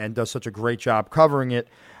do and does such a great job covering it,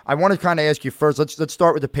 I want to kind of ask you first, let's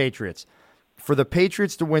start with the Patriots. For the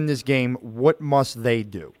Patriots to win this game, what must they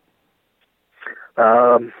do?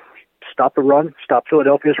 Stop stop the run, stop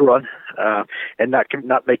Philadelphia's run, and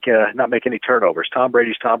not make any turnovers. Tom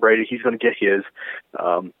Brady's Tom Brady. He's going to get his.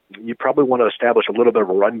 You probably want to establish a little bit of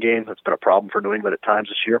a run game. That's been a problem for New England at times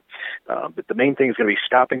this year. But the main thing is going to be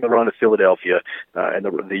stopping the run of Philadelphia and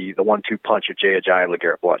the 1-2 punch of Jay Ajayi and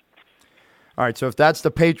LeGarrette Blount. All right, so if that's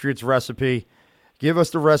the Patriots recipe, give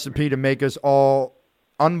us the recipe to make us all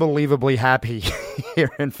unbelievably happy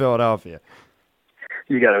here in Philadelphia.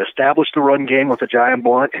 You got to establish the run game with Ajayi and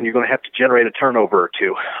Blount, and you're going to have to generate a turnover or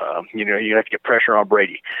two. You have to get pressure on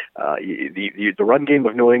Brady. The run game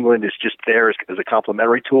of New England is just there as a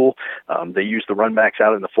complementary tool. They use the run backs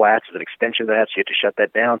out in the flats as an extension of that, so you have to shut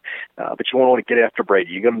that down. But you won't want to get after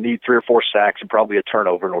Brady. You're going to need 3 or 4 sacks and probably a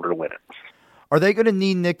turnover in order to win it. Are they going to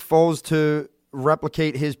need Nick Foles to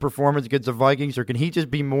replicate his performance against the Vikings, or can he just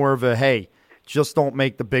be more of a, hey, just don't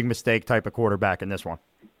make the big mistake type of quarterback in this one?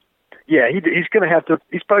 Yeah, he's going to have to.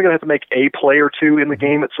 He's probably going to have to make a play or two in the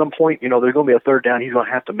game at some point. There's going to be a third down he's going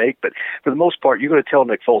to have to make. But for the most part, you're going to tell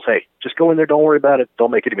Nick Foles, hey, just go in there. Don't worry about it.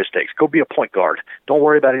 Don't make any mistakes. Go be a point guard. Don't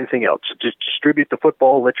worry about anything else. Just distribute the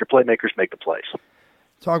football. Let your playmakers make the plays.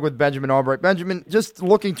 Talk with Benjamin Allbright. Benjamin, just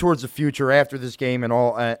looking towards the future after this game and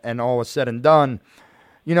all is said and done.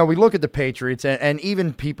 We look at the Patriots, and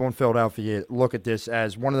even people in Philadelphia look at this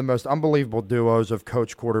as one of the most unbelievable duos of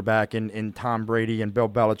coach quarterback in Tom Brady and Bill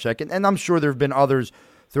Belichick. And I'm sure there have been others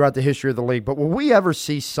throughout the history of the league. But will we ever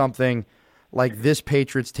see something like this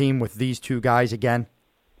Patriots team with these two guys again?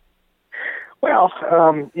 Well,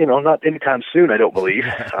 not anytime soon, I don't believe.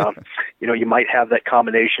 You might have that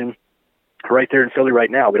combination right there in Philly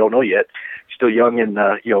right now. We don't know yet. Still young in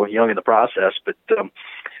the process, but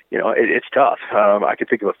it's tough. I could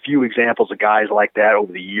think of a few examples of guys like that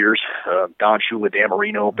over the years. Don Shula, Dan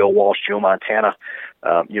Marino, Bill Walsh, Joe Montana,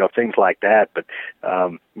 things like that. But,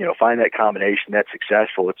 find that combination that's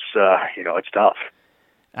successful. It's tough.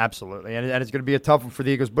 Absolutely. And it's going to be a tough one for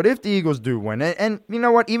the Eagles. But if the Eagles do win, and you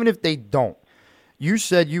know what, even if they don't, you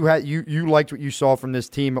said you liked what you saw from this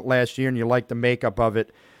team last year and you liked the makeup of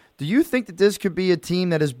it. Do you think that this could be a team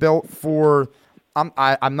that is built for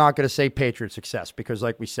I'm not going to say Patriot success because,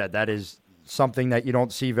 like we said, that is something that you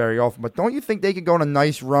don't see very often. But don't you think they could go on a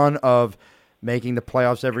nice run of making the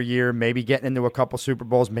playoffs every year, maybe getting into a couple Super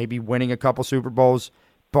Bowls, maybe winning a couple Super Bowls,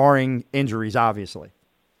 barring injuries, obviously?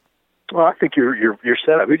 Well, I think you're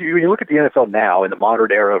set up. When you look at the NFL now in the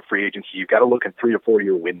modern era of free agency, you've got to look in 3 to 4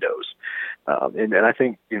 year windows. And I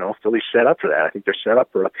think, Philly's set up for that. I think they're set up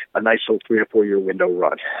for a nice little 3 to 4 year window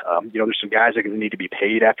run. There's some guys that are going to need to be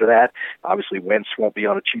paid after that. Obviously, Wentz won't be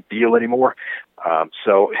on a cheap deal anymore.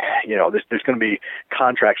 There's going to be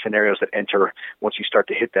contract scenarios that enter once you start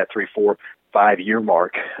to hit that 3, 4, 5 year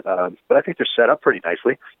mark. But I think they're set up pretty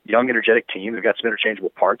nicely. Young, energetic team. They've got some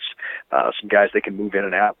interchangeable parts, some guys they can move in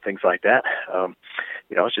and out, things like that.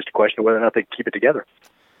 It's just a question of whether or not they can keep it together.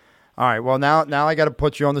 All right, well, now I got to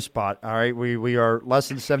put you on the spot. All right, we are less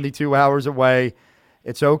than 72 hours away.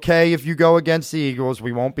 It's okay if you go against the Eagles.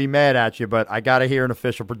 We won't be mad at you, but I got to hear an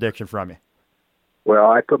official prediction from you. Well,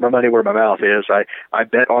 I put my money where my mouth is. I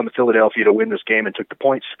bet on the Philadelphia to win this game and took the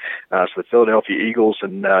points. So the Philadelphia Eagles,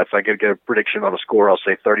 and if I could get a prediction on a score, I'll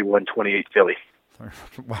say 31-28 Philly.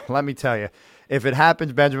 Well, let me tell you, if it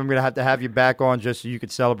happens, Benjamin, I'm going to have you back on just so you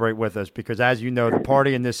could celebrate with us because, as you know, the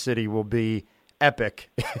party in this city will be epic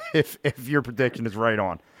if your prediction is right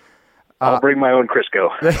on. I'll bring my own Crisco.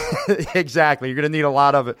 Exactly. You're going to need a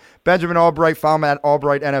lot of it. Benjamin Allbright, follow him at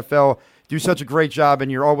Allbright NFL. Do such a great job,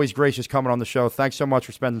 and you're always gracious coming on the show. Thanks so much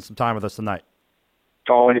for spending some time with us tonight.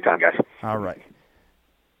 Oh, anytime, guys. All right.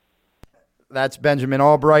 That's Benjamin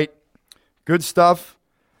Allbright. Good stuff.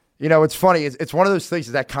 It's funny. It's one of those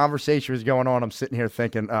things that conversation was going on. I'm sitting here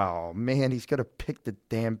thinking, oh, man, he's going to pick the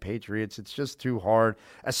damn Patriots. It's just too hard,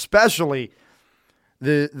 especially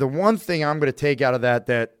the one thing I'm going to take out of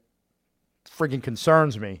that freaking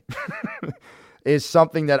concerns me is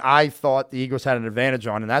something that I thought the Eagles had an advantage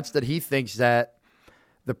on, and that's that he thinks that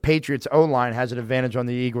the Patriots O-line has an advantage on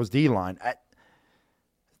the Eagles D-line.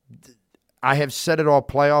 I have said it all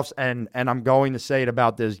playoffs, and I'm going to say it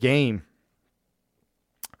about this game.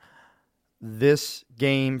 This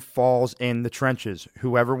game falls in the trenches.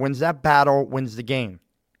 Whoever wins that battle wins the game.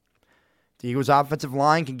 The Eagles' offensive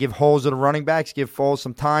line can give holes to the running backs, give Foles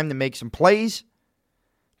some time to make some plays.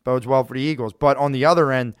 Bodes well for the Eagles. But on the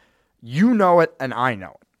other end, you know it and I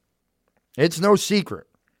know it. It's no secret.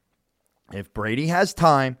 If Brady has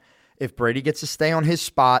time, if Brady gets to stay on his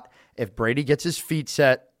spot, if Brady gets his feet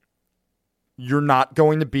set, you're not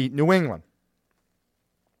going to beat New England.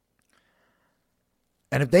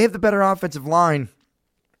 And if they have the better offensive line,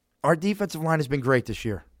 our defensive line has been great this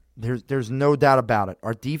year. There's no doubt about it.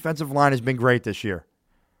 Our defensive line has been great this year.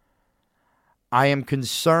 I am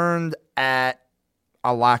concerned at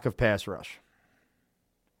a lack of pass rush.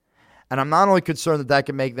 And I'm not only concerned that that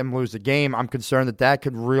could make them lose the game, I'm concerned that that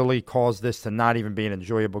could really cause this to not even be an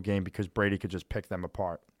enjoyable game because Brady could just pick them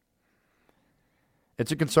apart.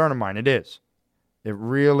 It's a concern of mine. It is. It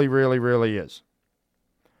really, really, really is.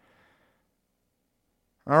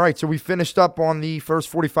 All right, so we finished up on the first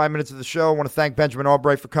 45 minutes of the show. I want to thank Benjamin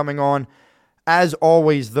Allbright for coming on. As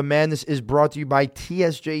always, The Madness is brought to you by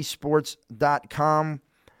TSJSports.com.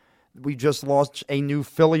 We just launched a new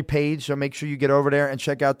Philly page, so make sure you get over there and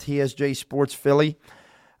check out TSJ Sports Philly.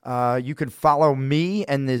 You can follow me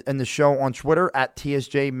and the show on Twitter at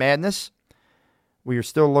TSJ Madness. We are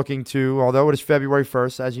still looking to, although it is February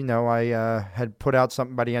 1st, as you know, I had put out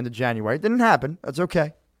something by the end of January. It didn't happen. That's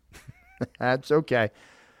okay. That's okay.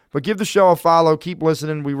 But give the show a follow. Keep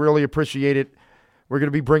listening. We really appreciate it. We're going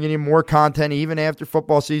to be bringing you more content even after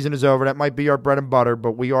football season is over. That might be our bread and butter,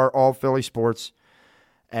 but we are all Philly sports.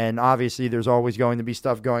 And obviously, there's always going to be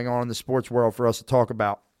stuff going on in the sports world for us to talk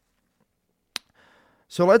about.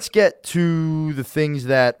 So let's get to the things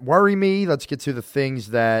that worry me. Let's get to the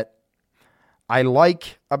things that I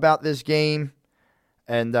like about this game.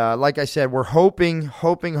 And like I said, we're hoping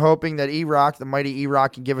that EROCK, the Mighty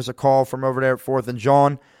EROCK, can give us a call from over there at 4th and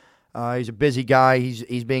Jawn. He's a busy guy.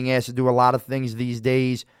 He's being asked to do a lot of things these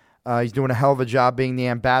days. He's doing a hell of a job being the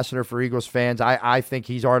ambassador for Eagles fans. I think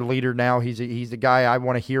he's our leader now. He's the guy I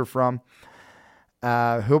want to hear from.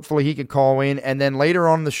 Hopefully he can call in. And then later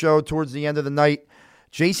on in the show, towards the end of the night,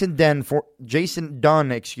 Jason Dunn, former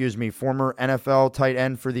NFL tight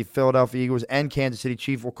end for the Philadelphia Eagles and Kansas City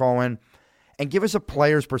Chiefs, will call in and give us a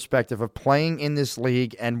player's perspective of playing in this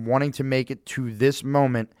league and wanting to make it to this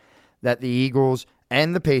moment that the Eagles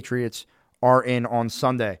and the Patriots are in on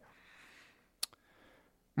Sunday.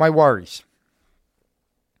 My worries.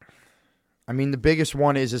 I mean, the biggest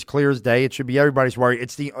one is as clear as day. It should be everybody's worry.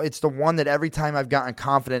 It's the one that every time I've gotten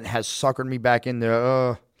confident has suckered me back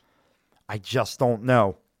into, I just don't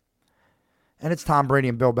know. And it's Tom Brady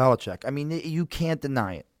and Bill Belichick. I mean, you can't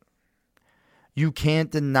deny it. You can't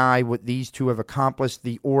deny what these two have accomplished,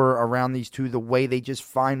 the aura around these two, the way they just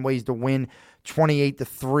find ways to win.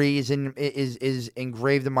 28-3 is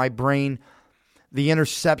engraved in my brain. The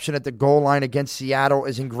interception at the goal line against Seattle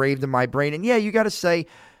is engraved in my brain. And yeah, you got to say,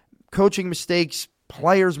 coaching mistakes,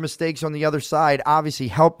 players' mistakes on the other side obviously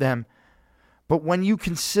help them. But when you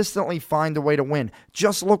consistently find a way to win,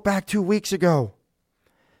 just look back 2 weeks ago.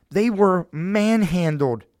 They were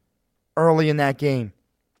manhandled early in that game.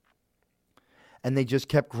 And they just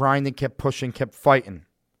kept grinding, kept pushing, kept fighting.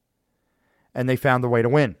 And they found a way to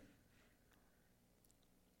win.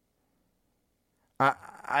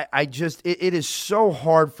 It is so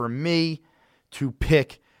hard for me to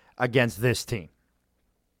pick against this team.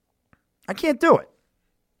 I can't do it.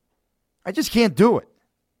 I just can't do it.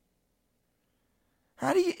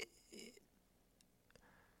 How do you... I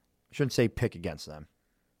shouldn't say pick against them.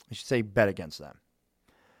 I should say bet against them.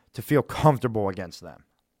 To feel comfortable against them.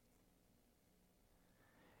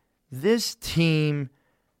 This team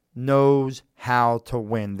knows how to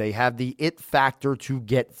win. They have the it factor to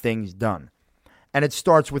get things done. And it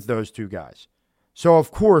starts with those two guys. So,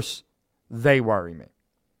 of course, they worry me.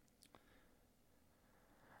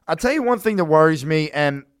 I'll tell you one thing that worries me,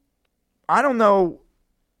 and I don't know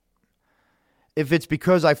if it's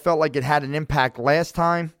because I felt like it had an impact last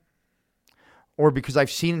time or because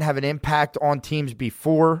I've seen it have an impact on teams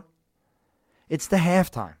before. It's the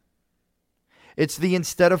halftime. It's the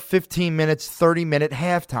instead of 15 minutes, 30-minute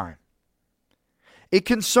halftime. It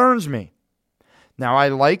concerns me. Now, I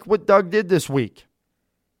like what Doug did this week.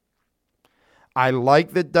 I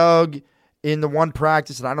like that Doug, in the one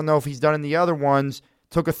practice, and I don't know if he's done in the other ones,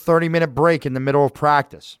 took a 30-minute break in the middle of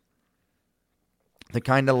practice to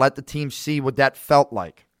kind of let the team see what that felt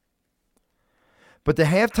like. But the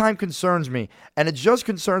halftime concerns me, and it just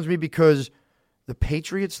concerns me because the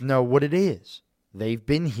Patriots know what it is. They've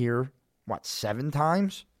been here, 7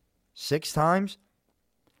 times? 6 times?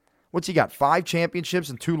 What's he got, 5 championships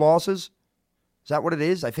and 2 losses? Is that what it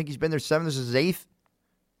is? I think he's been there 7. This is his 8th.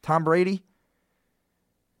 Tom Brady.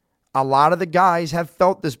 A lot of the guys have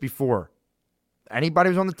felt this before. Anybody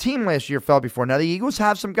who was on the team last year felt before. Now, the Eagles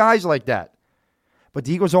have some guys like that. But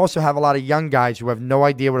the Eagles also have a lot of young guys who have no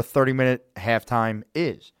idea what a 30-minute halftime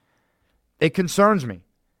is. It concerns me.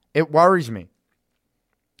 It worries me.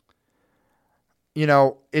 You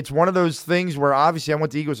know, it's one of those things where obviously I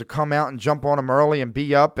want the Eagles to come out and jump on them early and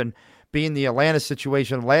be up and be in the Atlanta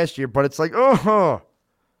situation last year, but it's like, 30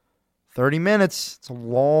 minutes. It's a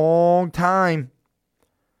long time.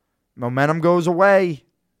 Momentum goes away.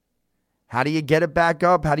 How do you get it back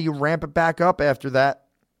up? How do you ramp it back up after that?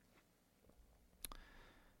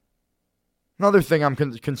 Another thing I'm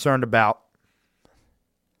concerned about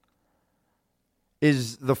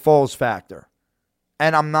is the Foles factor.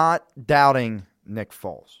 And I'm not doubting Nick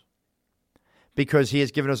Foles because he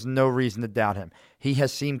has given us no reason to doubt him. He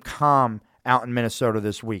has seemed calm out in Minnesota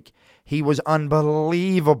this week. He was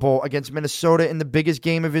unbelievable against Minnesota in the biggest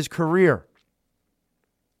game of his career.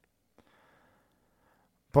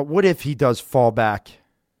 But what if he does fall back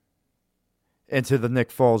into the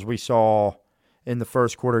Nick Foles we saw in the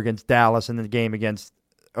first quarter against Dallas and the game against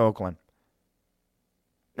Oakland?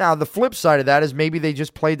 Now, the flip side of that is maybe they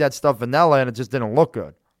just played that stuff vanilla and it just didn't look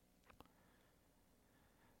good.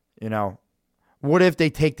 You know, what if they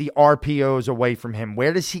take the RPOs away from him?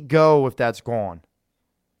 Where does he go if that's gone?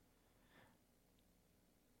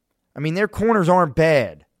 I mean, their corners aren't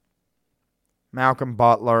bad. Malcolm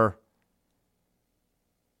Butler,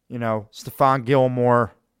 Stephon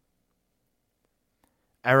Gilmore,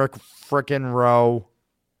 Eric frickin' Rowe.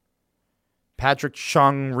 Patrick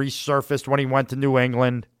Chung resurfaced when he went to New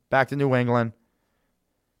England, back to New England.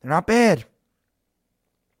 They're not bad.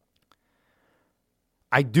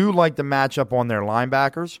 I do like the matchup on their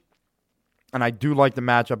linebackers, and I do like the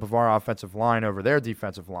matchup of our offensive line over their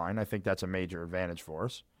defensive line. I think that's a major advantage for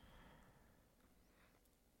us.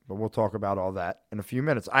 But we'll talk about all that in a few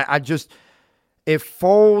minutes. If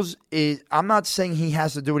Foles is, I'm not saying he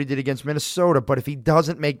has to do what he did against Minnesota, but if he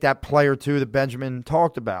doesn't make that play or two that Benjamin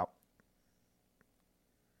talked about,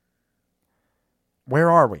 where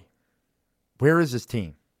are we? Where is this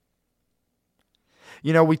team?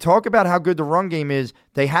 We talk about how good the run game is.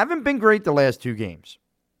 They haven't been great the last two games.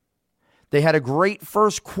 They had a great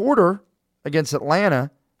first quarter against Atlanta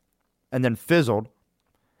and then fizzled.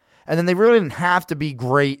 And then they really didn't have to be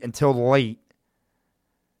great until late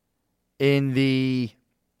in the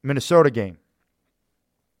Minnesota game.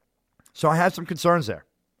 So I have some concerns there.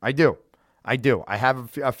 I do. I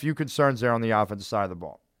have a few concerns there on the offensive side of the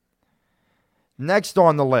ball. Next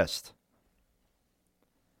on the list,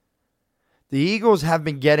 the Eagles have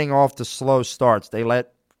been getting off to slow starts. They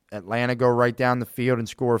let Atlanta go right down the field and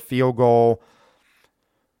score a field goal.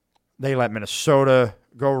 They let Minnesota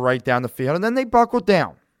go right down the field, and then they buckled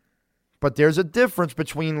down. But there's a difference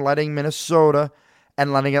between letting Minnesota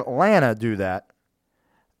and letting Atlanta do that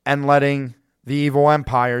and letting the evil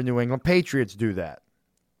empire, New England Patriots, do that.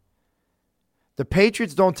 The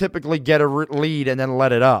Patriots don't typically get a lead and then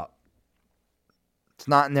let it up. It's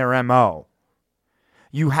not in their MO.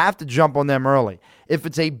 You have to jump on them early. If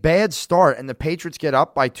it's a bad start and the Patriots get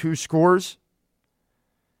up by 2 scores,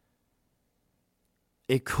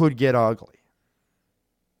 it could get ugly.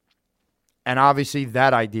 And obviously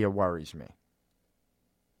that idea worries me.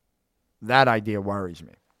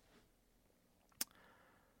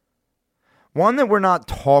 One that we're not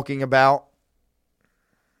talking about,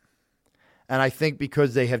 and I think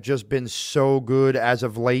because they have just been so good as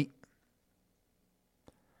of late.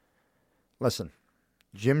 Listen,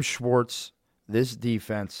 Jim Schwartz, this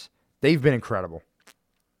defense, they've been incredible.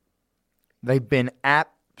 They've been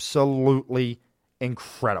absolutely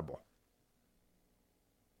incredible.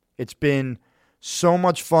 It's been so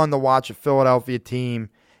much fun to watch a Philadelphia team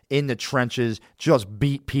in the trenches just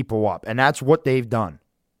beat people up. And that's what they've done.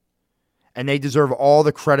 And they deserve all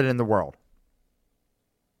the credit in the world.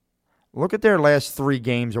 Look at their last 3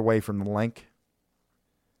 games away from the link.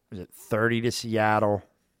 Was it 30 to Seattle?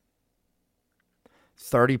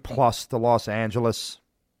 30 plus to Los Angeles.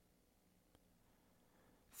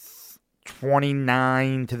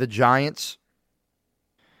 29 to the Giants.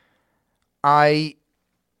 I'm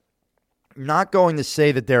not going to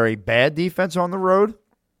say that they're a bad defense on the road,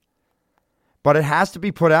 but it has to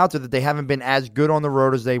be put out there that they haven't been as good on the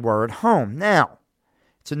road as they were at home. Now,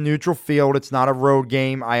 it's a neutral field. It's not a road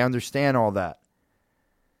game. I understand all that.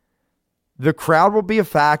 The crowd will be a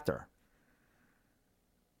factor.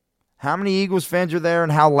 How many Eagles fans are there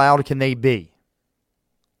and how loud can they be?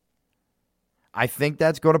 I think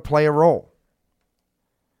that's going to play a role.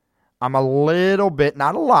 I'm a little bit,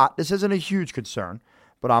 not a lot, this isn't a huge concern,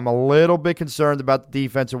 but I'm a little bit concerned about the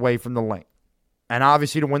defense away from the lane. And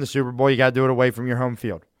obviously to win the Super Bowl, you got to do it away from your home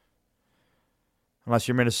field. Unless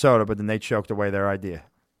you're Minnesota, but then they choked away that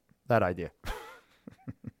idea.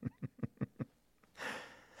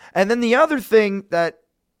 And then the other thing that,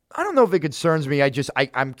 I don't know if it concerns me,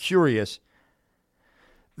 I'm curious.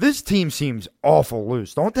 This team seems awful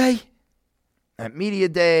loose, don't they? At media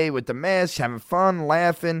day with the masks, having fun,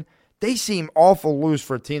 laughing. They seem awful loose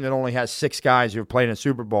for a team that only has 6 guys who have played in a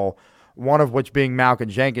Super Bowl, one of which being Malcolm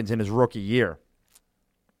Jenkins in his rookie year.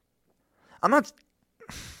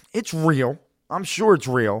 It's real. I'm sure it's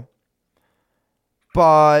real.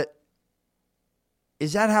 But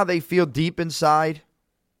is that how they feel deep inside?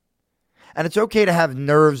 And it's okay to have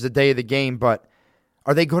nerves the day of the game, but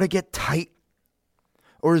are they going to get tight?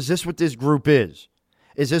 Or is this what this group is?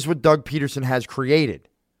 Is this what Doug Pederson has created?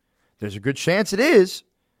 There's a good chance it is,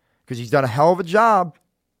 because he's done a hell of a job.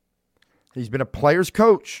 He's been a player's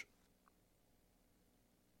coach.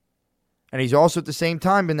 And he's also at the same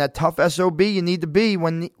time been that tough SOB you need to be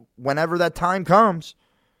whenever that time comes.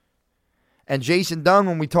 And Jason Dunn,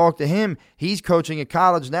 when we talk to him, he's coaching at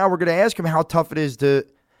college now. We're going to ask him how tough it is to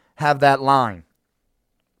have that line.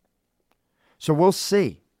 So we'll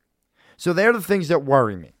see. So they're the things that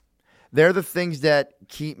worry me. They're the things that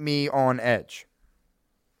keep me on edge.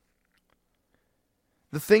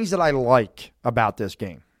 The things that I like about this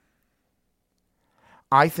game.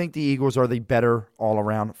 I think the Eagles are the better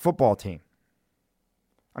all-around football team.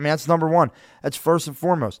 I mean, that's number one. That's first and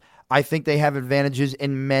foremost. I think they have advantages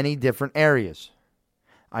in many different areas.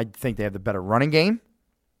 I think they have the better running game.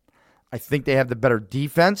 I think they have the better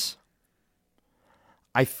defense.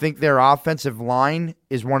 I think their offensive line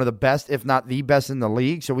is one of the best, if not the best in the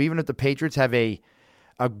league. So even if the Patriots have a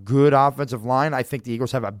good offensive line, I think the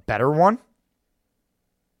Eagles have a better one.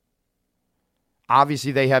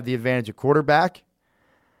 Obviously, they have the advantage of quarterback.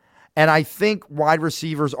 And I think wide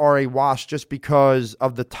receivers are a wash just because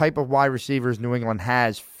of the type of wide receivers New England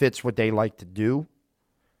has fits what they like to do.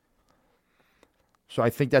 So I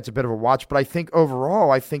think that's a bit of a watch. But I think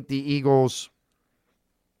overall, I think the Eagles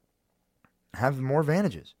have more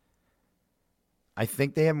advantages. I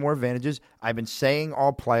think they have more advantages. I've been saying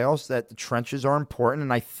all playoffs that the trenches are important.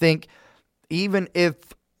 And I think even if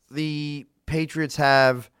the Patriots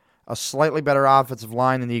have a slightly better offensive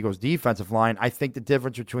line than the Eagles' defensive line, I think the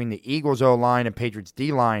difference between the Eagles' O-line and Patriots'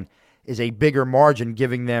 D-line is a bigger margin,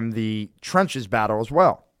 giving them the trenches battle as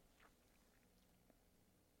well.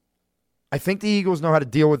 I think the Eagles know how to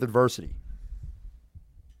deal with adversity.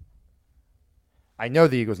 I know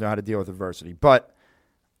the Eagles know how to deal with adversity, but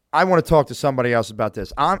I want to talk to somebody else about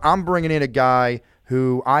this. I'm bringing in a guy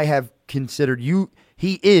who I have considered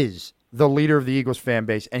he is the leader of the Eagles fan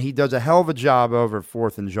base, and he does a hell of a job over at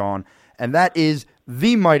 4th and Jawn, and that is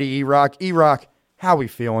the Mighty EROCK. EROCK, how we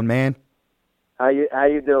feeling, man? How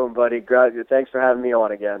you doing, buddy? Thanks for having me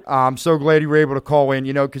on again. I'm so glad you were able to call in,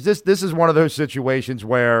 because this is one of those situations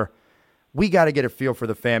where we got to get a feel for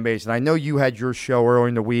the fan base, and I know you had your show early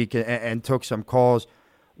in the week and took some calls.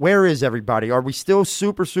 Where is everybody? Are we still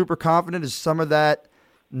super, super confident? Is some of that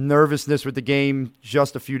nervousness with the game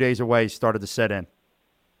just a few days away started to set in?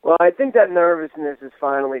 Well, I think that nervousness is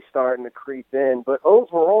finally starting to creep in. But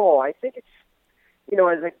overall, I think it's,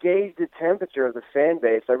 as I gauge the temperature of the fan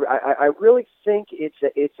base, I really think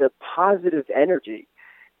it's a positive energy.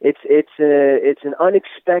 It's an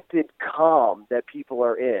unexpected calm that people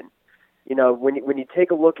are in. When you take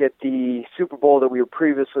a look at the Super Bowl that we were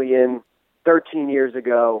previously in 13 years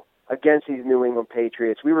ago against these New England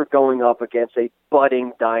Patriots, we were going up against a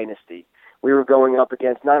budding dynasty. We were going up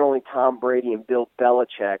against not only Tom Brady and Bill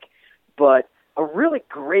Belichick, but a really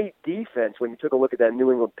great defense when you took a look at that New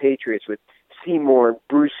England Patriots with Seymour and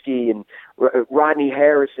Bruschi and Rodney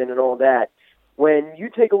Harrison and all that. When you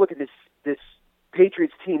take a look at this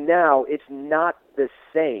Patriots team now, it's not the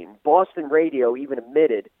same. Boston radio even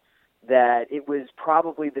admitted that it was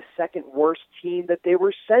probably the second worst team that they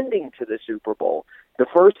were sending to the Super Bowl, the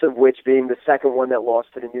first of which being the second one that lost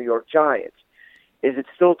to the New York Giants. Is it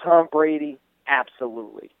still Tom Brady?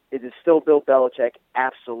 Absolutely. Is it still Bill Belichick?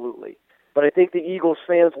 Absolutely. But I think the Eagles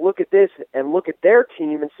fans look at this and look at their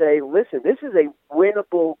team and say, listen, this is a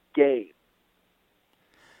winnable game.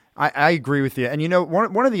 I agree with you. And,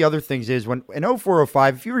 one of the other things is when in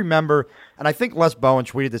 04-05, if you remember, and I think Les Bowen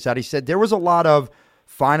tweeted this out, he said there was a lot of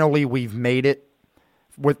finally we've made it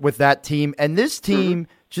with that team. And this team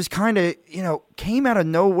just kind of, came out of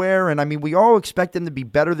nowhere. And, we all expect them to be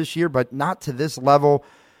better this year, but not to this level.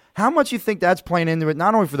 How much do you think that's playing into it,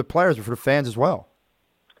 not only for the players, but for the fans as well?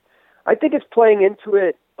 I think it's playing into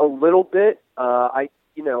it a little bit.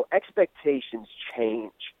 Expectations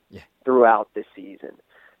change throughout the season.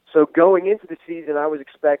 So going into the season, I was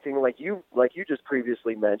expecting, like you just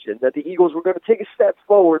previously mentioned, that the Eagles were going to take a step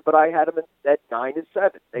forward, but I had them at 9-7.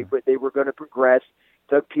 They were going to progress.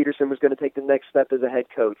 Doug Pederson was going to take the next step as a head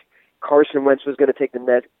coach. Carson Wentz was going to take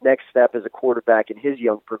the next step as a quarterback in his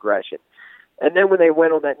young progression. And then when they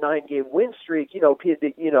went on that 9-game win streak,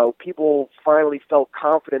 people finally felt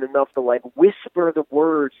confident enough to whisper the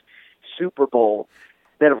words Super Bowl.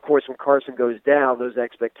 Then, of course, when Carson goes down, those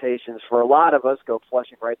expectations for a lot of us go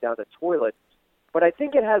flushing right down the toilet. But I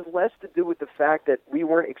think it has less to do with the fact that we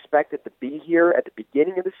weren't expected to be here at the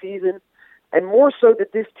beginning of the season, and more so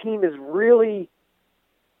that this team has really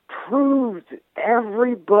proved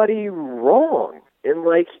everybody wrong in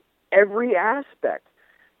every aspect.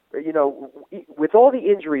 With all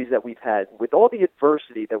the injuries that we've had, with all the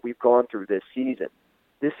adversity that we've gone through this season,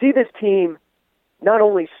 to see this team not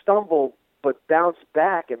only stumble but bounce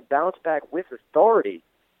back with authority,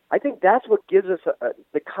 I think that's what gives us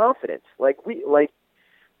the confidence.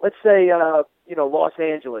 Let's say, Los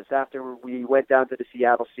Angeles, after we went down to the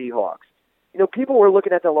Seattle Seahawks. People were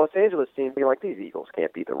looking at the Los Angeles team being like, these Eagles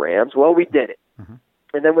can't beat the Rams. Well, we did it. Mm-hmm.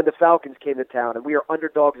 And then when the Falcons came to town and we were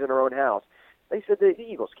underdogs in our own house, they said the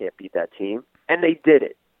Eagles can't beat that team. And they did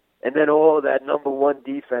it. And then that number one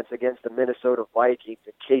defense against the Minnesota Vikings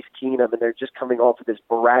and Case Keenum, and they're just coming off of this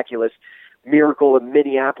miraculous miracle of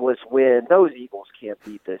Minneapolis win. Those Eagles can't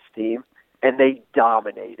beat this team. And they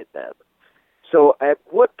dominated them. So at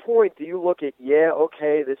what point do you look at,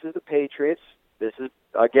 this is the Patriots. This is,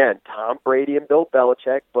 again, Tom Brady and Bill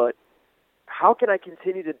Belichick, but how can I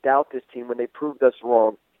continue to doubt this team when they proved us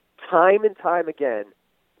wrong time and time again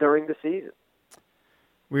during the season?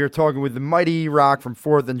 We are talking with the Mighty EROCK from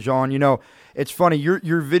 4th and Jawn. It's funny, your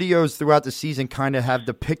videos throughout the season kind of have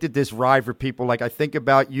depicted this ride for people. Like, I think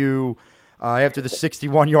about you after the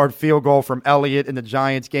 61-yard field goal from Elliott in the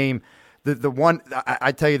Giants game. The one,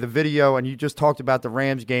 I tell you, the video, and you just talked about the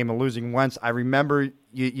Rams game and losing Wentz. I remember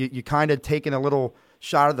you kind of taking a little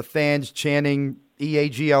shot of the fans chanting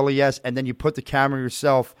EAGLES, and then you put the camera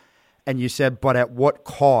yourself and you said, but at what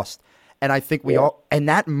cost? And I think we all, in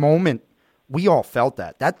that moment, we all felt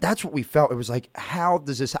that. That's what we felt. It was like, how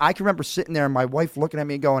does this? I can remember sitting there and my wife looking at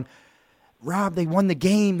me and going, Rob, they won the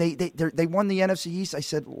game. They won the NFC East. I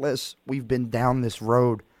said, Liz, we've been down this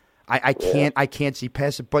road. I can't see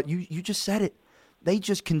past it. But you just said it. They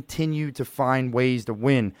just continue to find ways to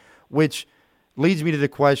win, which leads me to the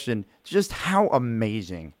question, just how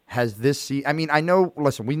amazing has this season? I mean, I know,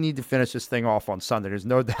 listen, we need to finish this thing off on Sunday. There's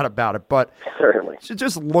no doubt about it. But certainly, so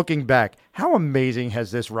just looking back, how amazing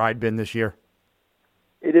has this ride been this year?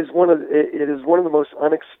 It is one of the most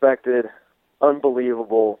unexpected,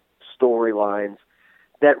 unbelievable storylines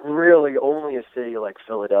that really only a city like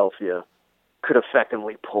Philadelphia could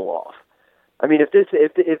effectively pull off. I mean, if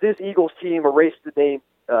this Eagles team erased the name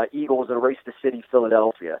Eagles and erased the city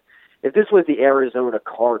Philadelphia, if this was the Arizona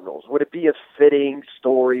Cardinals, would it be a fitting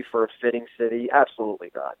story for a fitting city?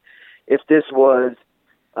 Absolutely not. If this was,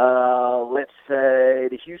 let's say,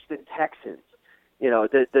 the Houston Texans,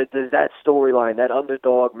 does that storyline, that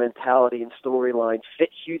underdog mentality and storyline fit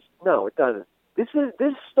Houston? No, it doesn't. This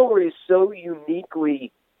story is so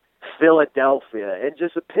uniquely Philadelphia and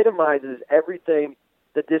just epitomizes everything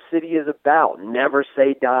that this city is about. Never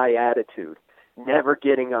say die attitude, never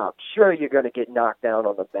getting up. Sure, you're going to get knocked down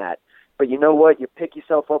on the mat, but you know what? You pick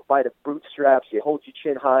yourself up by the bootstraps, you hold your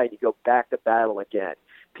chin high, and you go back to battle again.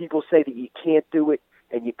 People say that you can't do it,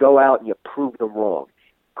 and you go out and you prove them wrong.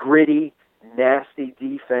 Gritty, nasty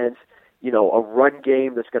defense, a run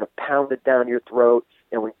game that's going to pound it down your throat,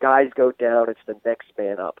 and when guys go down, it's the next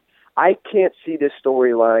man up. I can't see this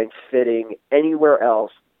storyline fitting anywhere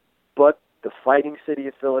else but the fighting city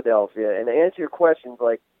of Philadelphia. And to answer your questions,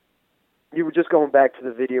 like, you were just going back to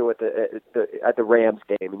the video at the Rams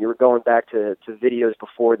game, and you were going back to videos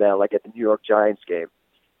before that, like at the New York Giants game.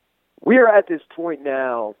 We are at this point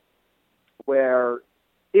now where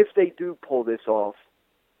if they do pull this off,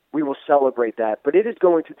 we will celebrate that. But it is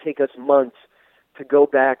going to take us months to go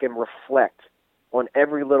back and reflect on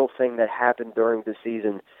every little thing that happened during the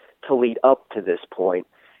season to lead up to this point.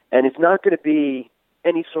 And it's not going to be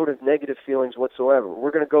any sort of negative feelings whatsoever.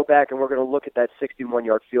 We're going to go back and we're going to look at that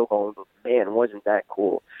 61-yard field goal and go, man, wasn't that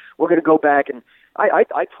cool? We're going to go back and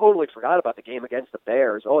I totally forgot about the game against the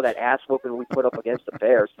Bears. Oh, that ass whooping we put up against the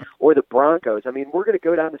Bears or the Broncos. I mean, we're going to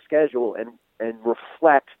go down the schedule and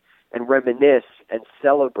reflect and reminisce and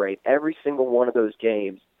celebrate every single one of those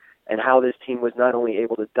games and how this team was not only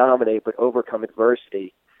able to dominate but overcome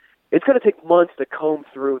adversity. It's going to take months to comb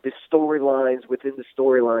through the storylines within the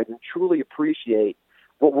storylines and truly appreciate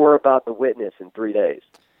what we're about to witness in 3 days.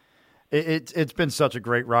 It's been such a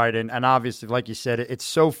great ride, and obviously, like you said, it's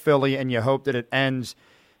so Philly, and you hope that it ends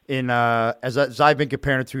in, as I've been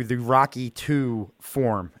comparing it to, the Rocky II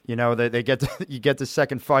form. You get you get the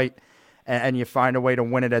second fight, and you find a way to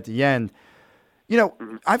win it at the end.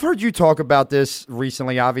 I've heard you talk about this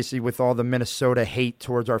recently, obviously, with all the Minnesota hate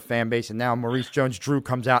towards our fan base, and now Maurice Jones-Drew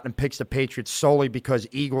comes out and picks the Patriots solely because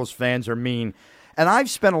Eagles fans are mean. And I've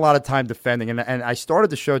spent a lot of time defending, and I started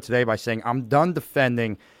the show today by saying I'm done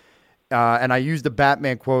defending, and I used the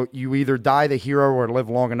Batman quote, you either die the hero or live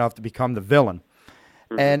long enough to become the villain.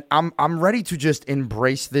 Mm-hmm. And I'm ready to just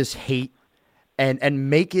embrace this hate and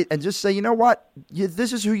make it, and just say, you know what,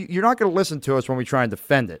 this is who you're not going to listen to us when we try and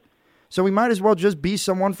defend it. So we might as well just be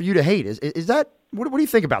someone for you to hate. Is that What do you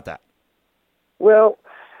think about that? Well,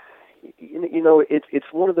 it's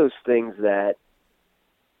one of those things that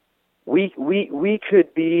we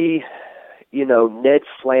could be, Ned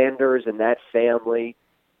Flanders and that family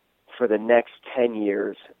for the next 10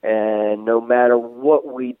 years, and no matter what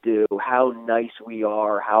we do, how nice we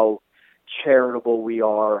are, how charitable we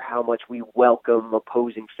are, how much we welcome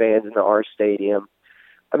opposing fans into our stadium.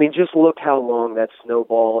 I mean, just look how long that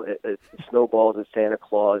snowballs at Santa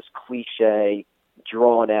Claus cliche,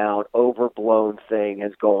 drawn out, overblown thing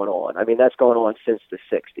has gone on. I mean, that's gone on since the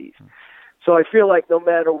 60s. So I feel like no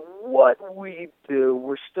matter what we do,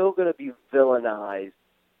 we're still going to be villainized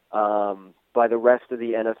by the rest of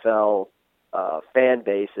the NFL fan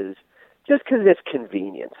bases just because it's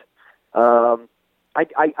convenient. I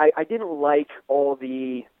didn't like all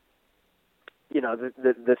the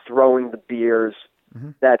throwing the beers.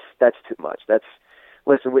 Mm-hmm. That's too much.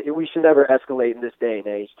 Listen, we should never escalate in this day and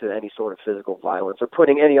age to any sort of physical violence or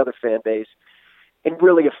putting any other fan base in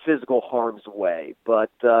really a physical harm's way. But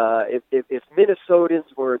if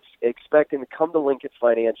Minnesotans were expecting to come to Lincoln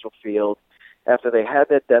Financial Field after they had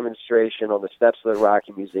that demonstration on the steps of the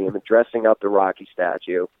Rocky Museum and dressing up the Rocky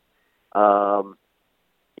statue, and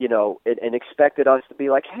expected us to be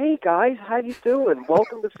like, hey, guys, how you doing?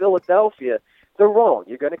 Welcome to Philadelphia. They're wrong.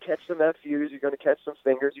 You're going to catch some FUs. You're going to catch some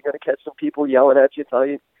fingers. You're going to catch some people yelling at you,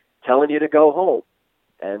 telling you to go home.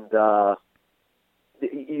 And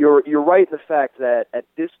you're right in the fact that at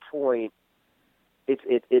this point,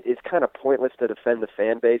 it's kind of pointless to defend the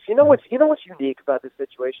fan base. You know what's unique about this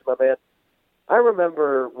situation, my man? I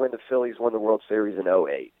remember when the Phillies won the World Series in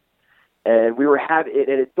 2008. And we were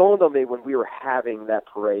it dawned on me when we were having that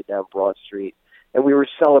parade down Broad Street, and we were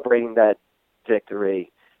celebrating that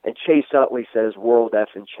victory, and Chase Utley says, "World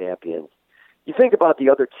effing champions." You think about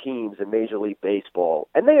the other teams in Major League Baseball,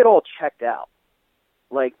 and they had all checked out.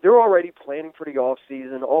 Like, they're already planning for the off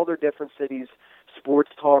season. All their different cities'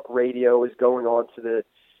 sports talk radio is going on to the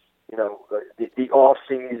off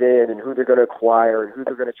season and who they're going to acquire and who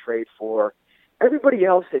they're going to trade for. Everybody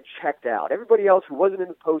else had checked out. Everybody else who wasn't in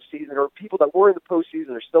the postseason, or people that were in the postseason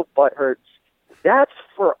are still butthurt. That's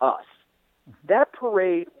for us. That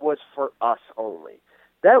parade was for us only.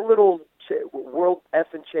 That little World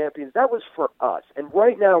effing champions, that was for us. And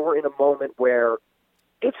right now we're in a moment where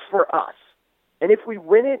it's for us. And if we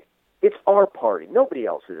win it, it's our party. Nobody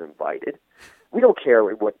else is invited. We don't care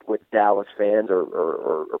what Dallas fans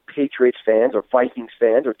or Patriots fans or Vikings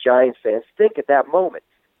fans or Giants fans think at that moment.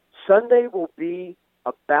 Sunday will be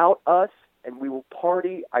about us, and we will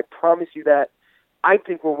party. I promise you that. I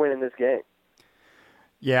think we're winning this game.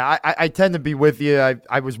 Yeah, I tend to be with you.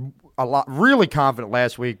 I was really confident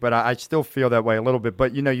last week, but I still feel that way a little bit.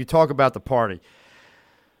 But, you talk about the party.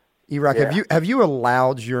 EROCK, yeah. have you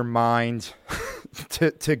allowed your mind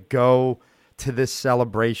to go to this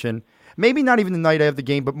celebration? Maybe not even the night of the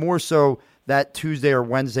game, but more so that Tuesday or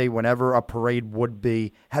Wednesday, whenever a parade would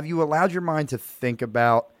be. Have you allowed your mind to think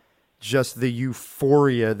about just the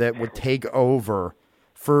euphoria that would take over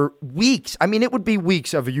for weeks? I mean, it would be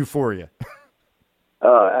weeks of euphoria.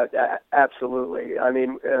 Absolutely. I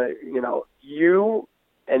mean, you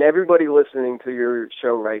and everybody listening to your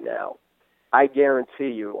show right now, I guarantee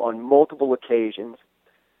you, on multiple occasions,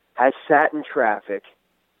 has sat in traffic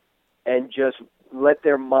and just let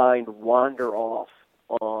their mind wander off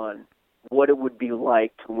on what it would be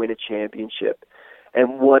like to win a championship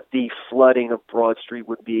and what the flooding of Broad Street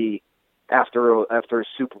would be after a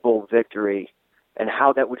Super Bowl victory, and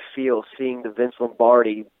how that would feel seeing the Vince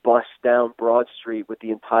Lombardi bust down Broad Street with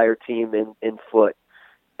the entire team in foot.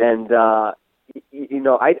 And, I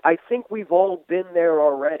think we've all been there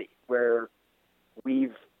already, where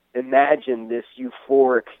we've imagined this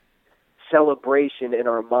euphoric celebration in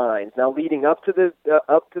our minds. Now, leading up to this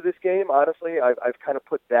game, honestly, I've kind of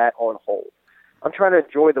put that on hold. I'm trying to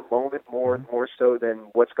enjoy the moment more so than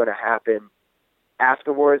what's going to happen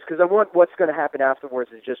afterwards, because I want what's going to happen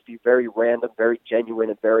afterwards to just be very random, very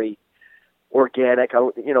genuine, and very organic.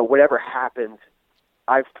 Whatever happens,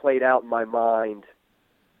 I've played out in my mind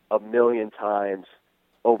a million times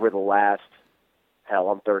over the last,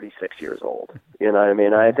 I'm 36 years old. You know what I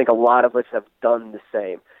mean? I think a lot of us have done the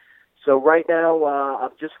same. So right now,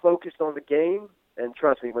 I'm just focused on the game, and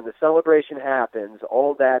trust me, when the celebration happens,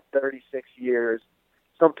 all that 36 years,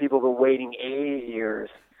 some people have been waiting 80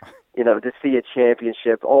 years, to see a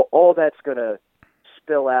championship. All that's going to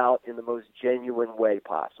spill out in the most genuine way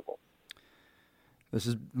possible. This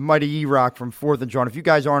is Mighty EROCK from 4th and Jawn. If you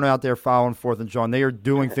guys aren't out there following 4th and Jawn, they are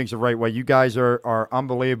doing things the right way. You guys are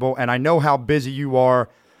unbelievable, and I know how busy you are,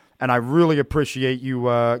 and I really appreciate you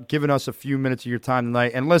giving us a few minutes of your time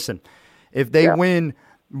tonight. And listen, if they win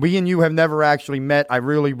We and you have never actually met. I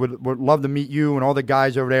really would love to meet you and all the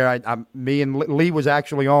guys over there. Me and Lee was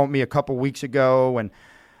actually on with me a couple weeks ago, and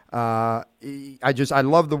I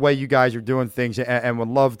love the way you guys are doing things, and would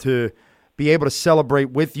love to be able to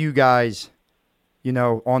celebrate with you guys,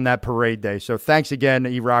 on that parade day. So thanks again,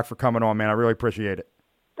 EROCK, for coming on, man. I really appreciate it.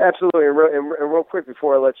 Absolutely. And real quick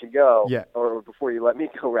before I let you go, yeah, or before you let me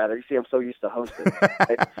go, rather. You see, I'm so used to hosting.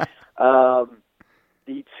 Right?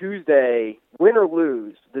 The Tuesday, win or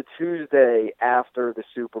lose, the Tuesday after the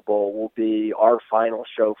Super Bowl will be our final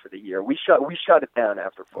show for the year. We shut it down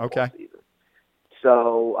after football season.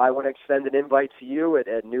 So I want to extend an invite to you at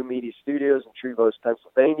New Media Studios in Trevose,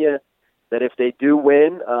 Pennsylvania, that if they do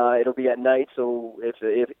win, it'll be at night. So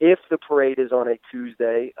if the parade is on a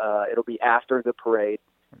Tuesday, it'll be after the parade.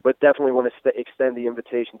 But definitely want to extend the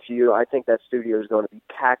invitation to you. I think that studio is going to be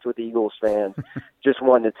packed with Eagles fans, just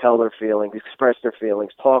wanting to tell their feelings, express their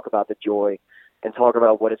feelings, talk about the joy, and talk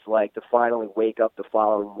about what it's like to finally wake up the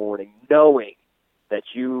following morning knowing that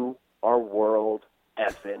you are world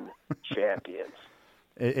effing champions.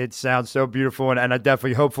 It sounds so beautiful, and I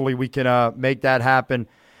definitely, hopefully, we can make that happen.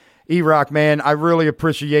 EROCK, man, I really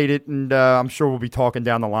appreciate it, and I'm sure we'll be talking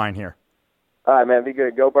down the line here. All right, man, be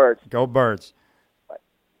good. Go Birds. Go Birds.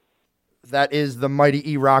 That is the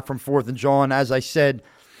Mighty EROCK from 4th and Jawn. As I said,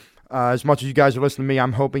 as much as you guys are listening to me,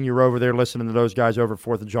 I'm hoping you're over there listening to those guys over at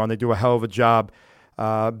 4th and Jawn. They do a hell of a job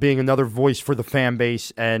being another voice for the fan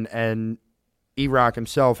base, and EROCK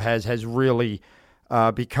himself has really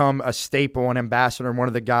become a staple, an ambassador, and one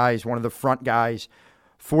of the front guys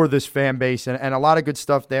for this fan base, and a lot of good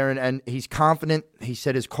stuff there. And he's confident. He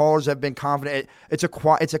said his callers have been confident. It's a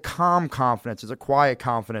calm confidence. It's a quiet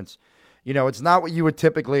confidence. It's not what you would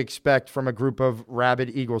typically expect from a group of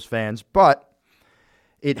rabid Eagles fans, but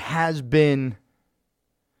it has been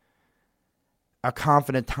a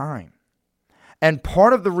confident time. And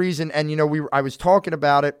part of the reason, and I was talking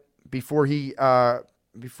about it before E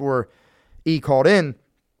called in,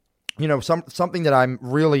 something that I'm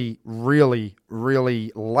really, really,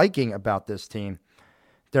 really liking about this team.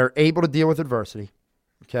 They're able to deal with adversity.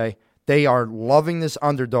 Okay, they are loving this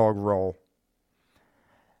underdog role.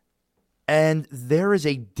 And there is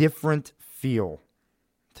a different feel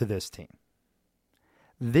to this team.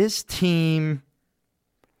 This team,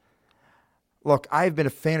 look, I've been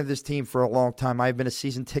a fan of this team for a long time. I've been a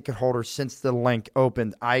season ticket holder since the link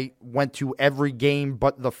opened. I went to every game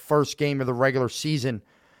but the first game of the regular season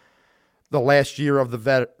the last year of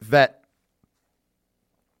the vet.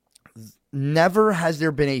 Never has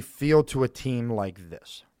there been a feel to a team like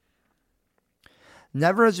this.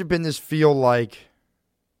 Never has there been this feel like,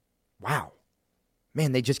 wow,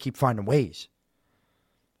 man, they just keep finding ways.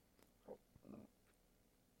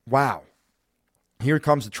 Wow. Here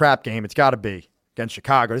comes the trap game. It's got to be against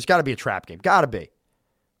Chicago. It's got to be a trap game. Got to be.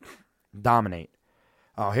 Dominate.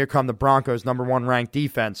 Oh, here come the Broncos, number 1 ranked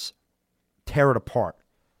defense. Tear it apart.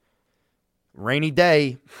 Rainy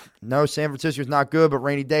day. No, San Francisco's not good, but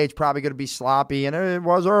rainy day, it's probably going to be sloppy, and it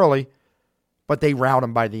was early. But they rout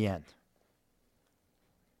them by the end.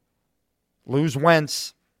 Lose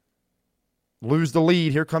Wentz. Lose the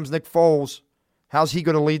lead. Here comes Nick Foles. How's he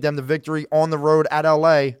going to lead them to victory on the road at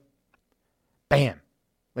L.A.? Bam.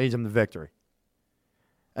 Leads them to victory.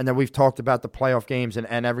 And then we've talked about the playoff games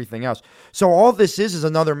and everything else. So all this is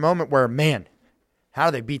another moment where, man, how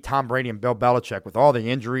do they beat Tom Brady and Bill Belichick with all the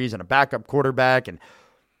injuries and a backup quarterback and,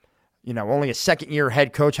 only a second-year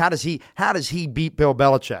head coach? How does he beat Bill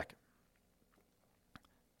Belichick?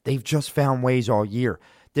 They've just found ways all year.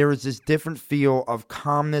 There is this different feel of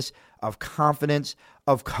calmness, of confidence,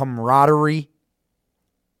 of camaraderie.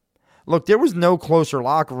 Look, there was no closer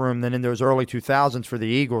locker room than in those early 2000s for the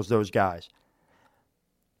Eagles, those guys.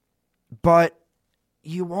 But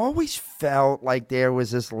you always felt like there was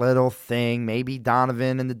this little thing. Maybe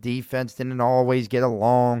Donovan and the defense didn't always get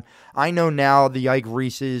along. I know now the Ike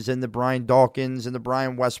Reeses and the Brian Dawkins and the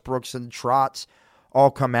Brian Westbrooks and the Trotts all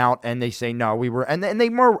come out and they say, no, we were, and they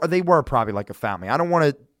were probably like a family. I don't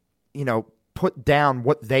want to, put down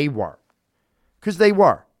what they were, because they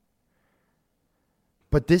were.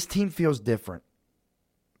 But this team feels different.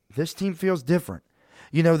 This team feels different.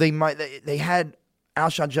 They had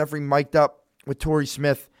Alshon Jeffrey mic'd up with Torrey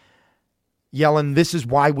Smith yelling, "This is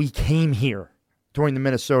why we came here," during the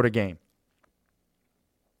Minnesota game.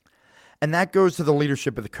 And that goes to the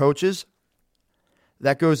leadership of the coaches.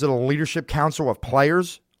 That goes to the leadership council of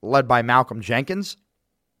players, led by Malcolm Jenkins,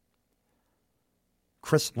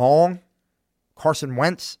 Chris Long, Carson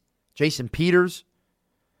Wentz, Jason Peters.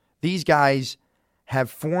 These guys have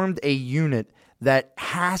formed a unit that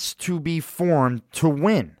has to be formed to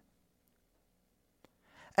win.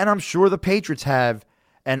 And I'm sure the Patriots have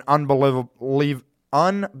an unbelievable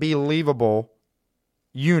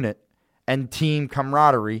unit and team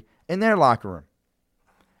camaraderie in their locker room.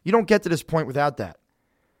 You don't get to this point without that.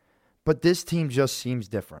 But this team just seems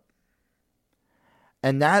different.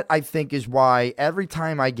 And that, I think, is why every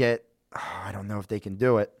time I get, I don't know if they can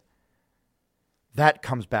do it, that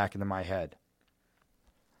comes back into my head.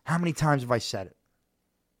 How many times have I said it?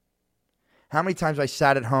 How many times I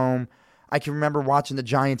sat at home, I can remember watching the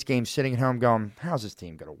Giants game, sitting at home going, how's this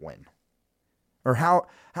team going to win? Or how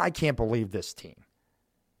I can't believe this team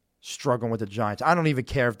struggling with the Giants. I don't even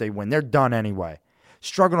care if they win. They're done anyway.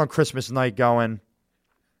 Struggling on Christmas night going,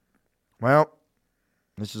 well,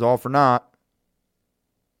 this is all for naught.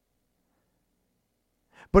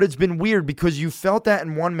 But it's been weird because you felt that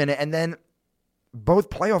in 1 minute, and then both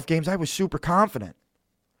playoff games, I was super confident.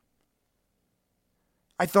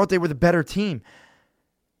 I thought they were the better team.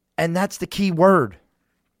 And that's the key word.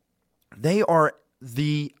 They are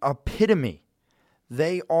the epitome.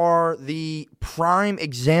 They are the prime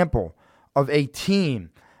example of a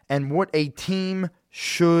team and what a team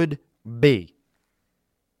should be.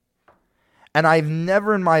 And I've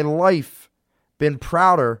never in my life been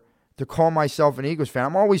prouder to call myself an Eagles fan.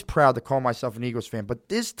 I'm always proud to call myself an Eagles fan. But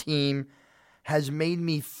this team has made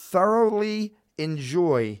me thoroughly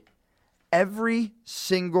enjoy every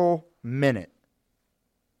single minute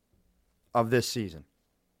of this season.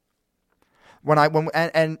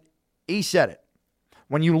 And he said it.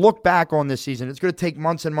 When you look back on this season, it's going to take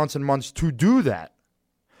months and months and months to do that.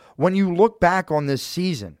 When you look back on this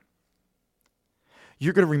season,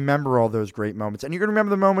 you're going to remember all those great moments. And you're going to remember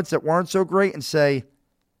the moments that weren't so great and say,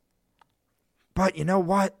 but you know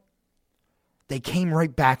what? They came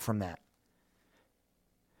right back from that.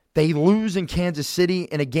 They lose in Kansas City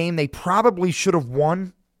in a game they probably should have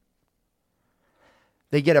won.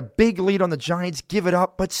 They get a big lead on the Giants, give it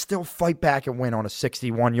up, but still fight back and win on a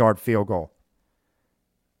 61-yard field goal.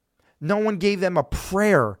 No one gave them a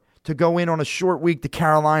prayer to go in on a short week to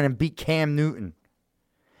Carolina and beat Cam Newton.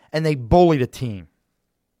 And they bullied a team.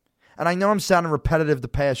 And I know I'm sounding repetitive to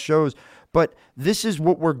past shows, but this is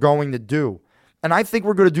what we're going to do. And I think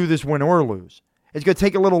we're going to do this win or lose. It's going to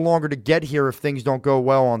take a little longer to get here if things don't go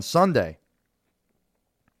well on Sunday.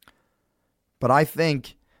 But I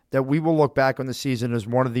think that we will look back on the season as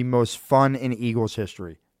one of the most fun in Eagles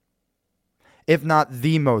history, if not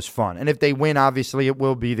the most fun. And if they win, obviously, it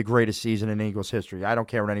will be the greatest season in Eagles history. I don't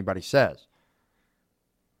care what anybody says.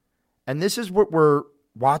 And this is what we're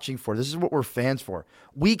watching for. This is what we're fans for.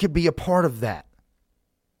 We could be a part of that.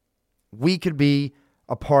 We could be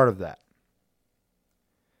a part of that.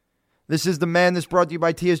 This is The Madness, brought to you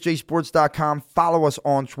by TSJSports.com. Follow us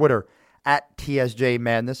on Twitter at TSJ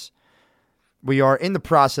Madness. We are in the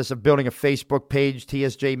process of building a Facebook page,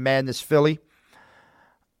 TSJ Madness Philly.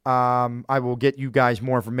 I will get you guys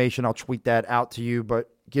more information. I'll tweet that out to you, but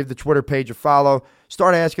give the Twitter page a follow.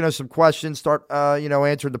 Start asking us some questions. Start,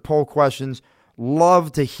 answering the poll questions.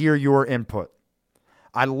 Love to hear your input.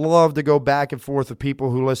 I love to go back and forth with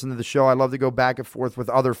people who listen to the show. I love to go back and forth with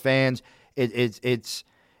other fans.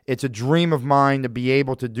 It's a dream of mine to be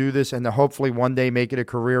able to do this and to hopefully one day make it a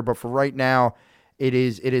career. But for right now, it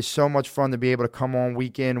is so much fun to be able to come on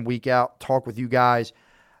week in, week out, talk with you guys,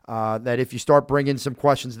 that if you start bringing some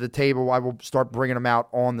questions to the table, I will start bringing them out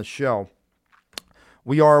on the show.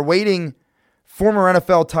 We are awaiting former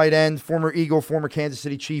NFL tight end, former Eagle, former Kansas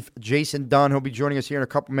City Chief, Jason Dunn. He'll be joining us here in a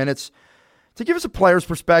couple minutes to give us a player's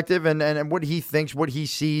perspective and what he thinks, what he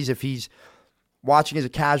sees, if he's watching as a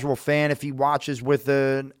casual fan, if he watches with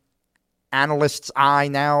an analyst's eye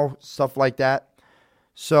now, stuff like that.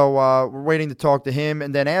 So we're waiting to talk to him.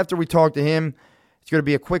 And then after we talk to him, it's going to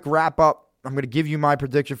be a quick wrap-up. I'm going to give you my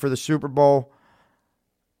prediction for the Super Bowl.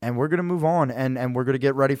 And we're going to move on, and we're going to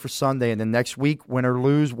get ready for Sunday. And then next week, win or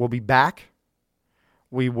lose, we'll be back.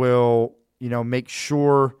 We will, make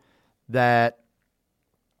sure that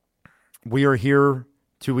we are here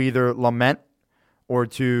to either lament or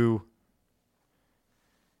to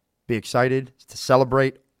be excited, to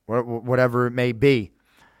celebrate, whatever it may be.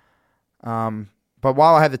 But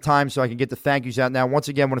while I have the time so I can get the thank yous out now, once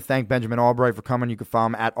again, I want to thank Benjamin Allbright for coming. You can follow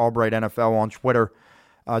him at Allbright NFL on Twitter.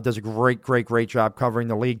 Does a great job covering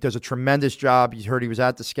the league. Does a tremendous job. You heard he was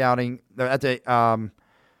at the scouting, at the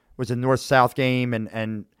was a North-South game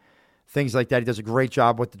and things like that. He does a great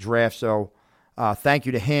job with the draft. So thank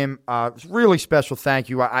you to him. Really special thank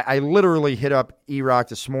you. I literally hit up EROCK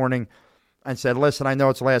this morning and said, listen, I know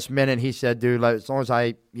it's last minute. He said, dude, as long as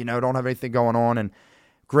I don't have anything going on, and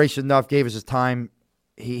gracious enough, gave us his time.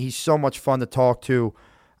 He's so much fun to talk to.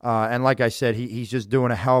 And like I said, he's just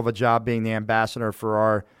doing a hell of a job being the ambassador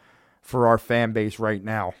for our fan base right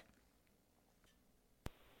now.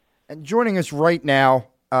 And joining us right now,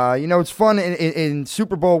 it's fun in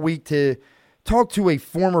Super Bowl week to talk to a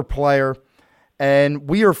former player, and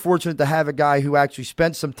we are fortunate to have a guy who actually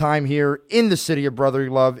spent some time here in the city of brotherly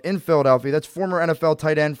love in Philadelphia. That's former NFL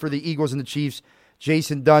tight end for the Eagles and the Chiefs,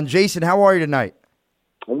 Jason Dunn. Jason, how are you tonight?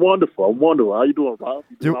 I'm wonderful. How you doing, Rob?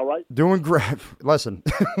 You doing all right? Doing great. Listen,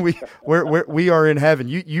 we are in heaven.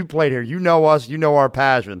 You played here. You know us. You know our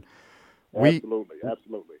passion. Absolutely.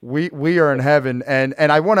 We are in heaven, and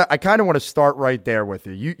I kind of want to start right there with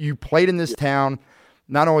you. You played in this town.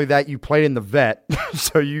 Not only that, you played in the vet,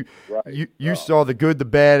 so you saw the good, the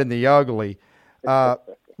bad, and the ugly.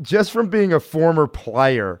 Just from being a former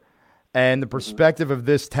player and the perspective of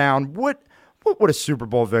this town, what would a Super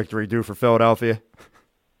Bowl victory do for Philadelphia?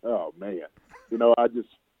 Oh man, I just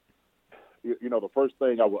the first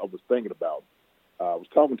thing I was thinking about, I was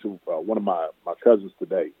talking to one of my cousins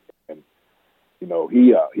today, and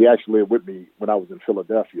he actually lived with me when I was in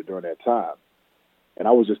Philadelphia during that time, and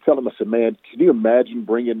I was just telling him, I said, man, can you imagine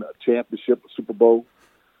bringing a championship, a Super Bowl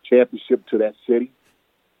championship to that city?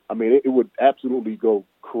 I mean, it would absolutely go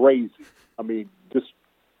crazy. I mean, just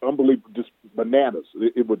unbelievable, just bananas.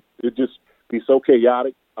 It would just be so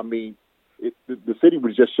chaotic. I mean, the city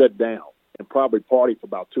would just shut down and probably party for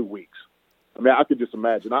about 2 weeks. I mean, I could just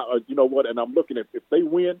imagine. You know what? And I'm looking at, if they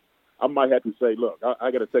win, I might have to say, look, I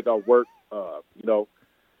got to take off work.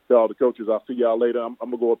 Tell all the coaches, I'll see y'all later. I'm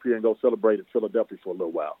gonna go up here and go celebrate in Philadelphia for a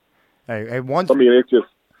little while. Hey, it's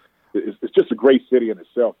just a great city in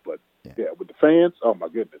itself. But yeah, with the fans, oh my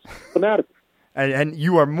goodness, fanatical. And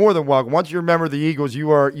you are more than welcome. Once you're a member of the Eagles,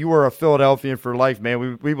 you are a Philadelphian for life,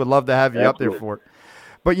 man. We would love to have you Absolutely. up there for it.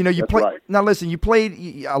 But, you played. Right. Now, listen, you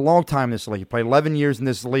played a long time in this league. You played 11 years in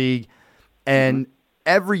this league. And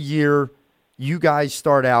every year you guys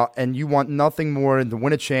start out and you want nothing more than to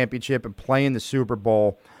win a championship and play in the Super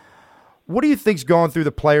Bowl. What do you think's going through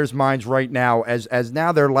the players' minds right now as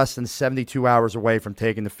now they're less than 72 hours away from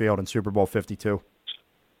taking the field in Super Bowl 52?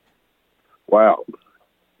 Wow.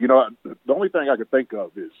 The only thing I could think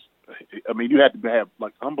of is, you have to have,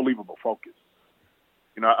 unbelievable focus.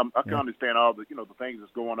 I can understand all the, the things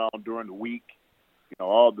that's going on during the week,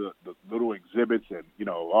 all the little exhibits and,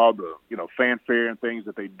 all the, fanfare and things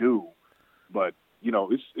that they do. But,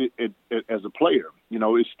 it as a player,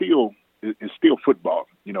 it's still football.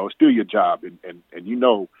 It's still your job. And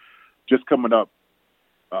just coming up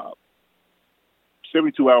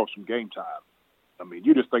 72 hours from game time,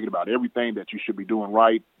 you're just thinking about everything that you should be doing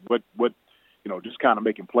right. What just kind of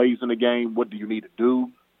making plays in the game. What do you need to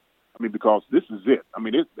do? Because this is it.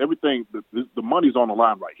 Everything. The money's on the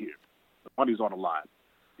line right here. The money's on the line.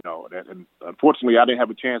 And unfortunately, I didn't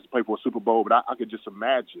have a chance to play for a Super Bowl, but I could just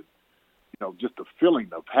imagine, just the feeling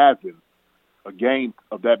of having a game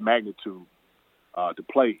of that magnitude to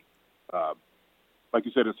play, like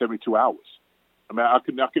you said, in 72 hours. I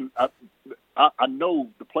know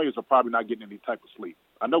the players are probably not getting any type of sleep.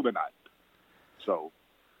 I know they're not. So,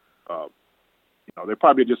 they're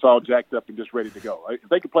probably just all jacked up and just ready to go. If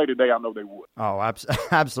they could play today, I know they would. Oh,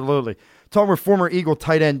 absolutely. Talking with former Eagle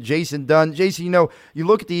tight end Jason Dunn. Jason, you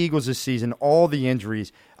look at the Eagles this season, all the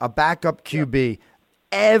injuries, a backup QB,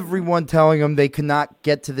 everyone telling them they could not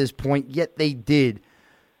get to this point, yet they did.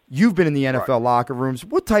 You've been in the NFL locker rooms.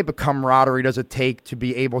 What type of camaraderie does it take to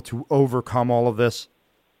be able to overcome all of this?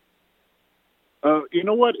 You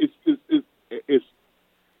know what? It's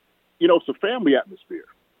a family atmosphere.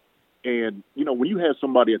 And, when you have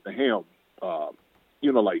somebody at the helm,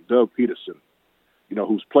 like Doug Pederson,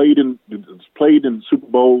 who's played in Super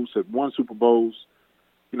Bowls, have won Super Bowls,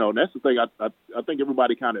 and that's the thing. I think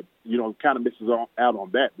everybody kind of misses out on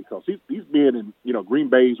that because he's been in, Green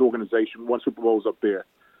Bay's organization, won Super Bowls up there.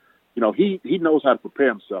 He knows how to prepare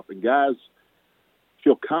himself, and guys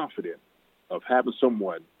feel confident of having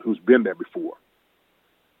someone who's been there before.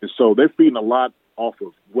 And so they're feeding a lot off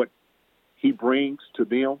of what he brings to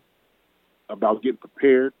them about getting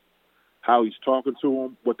prepared, how he's talking to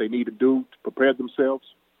them, what they need to do to prepare themselves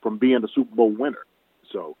from being a Super Bowl winner.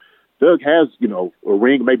 So Doug has, a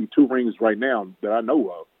ring, maybe 2 rings right now that I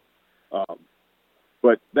know of.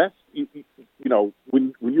 But that's,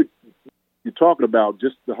 when you're talking about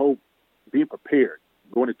just the whole being prepared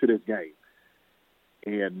going into this game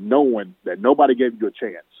and knowing that nobody gave you a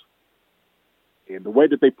chance. And the way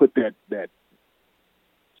that they put that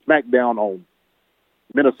smackdown on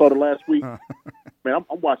Minnesota last week, man,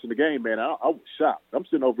 I'm watching the game, man. I was shocked. I'm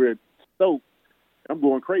sitting over here stoked. I'm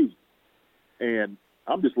going crazy. And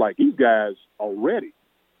I'm just like, these guys are ready.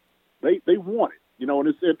 They want it,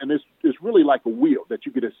 and it's really like a wheel that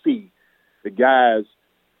you get to see the guys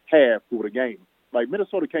have for the game like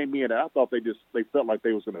Minnesota came in, and I thought they felt like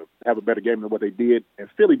they was going to have a better game than what they did, and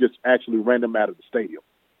Philly just actually ran them out of the stadium.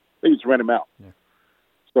 They just ran them out. Yeah.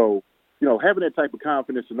 So, having that type of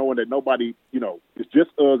confidence and knowing that nobody, it's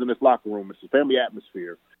just us in this locker room, it's a family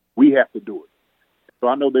atmosphere, we have to do it. So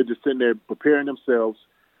I know they're just sitting there preparing themselves,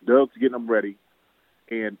 Doug's getting them ready,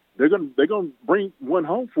 and they're going to bring one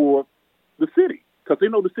home for the city because they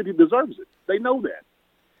know the city deserves it. They know that.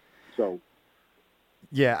 So,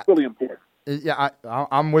 yeah, it's really important. Yeah,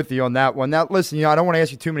 I'm with you on that one. Now, listen, I don't want to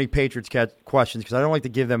ask you too many Patriots questions because I don't like to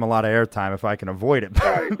give them a lot of airtime if I can avoid it.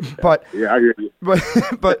 But yeah, I hear you.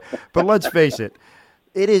 But let's face it,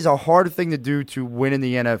 it is a hard thing to do to win in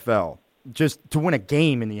the NFL, just to win a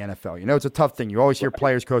game in the NFL. It's a tough thing. You always hear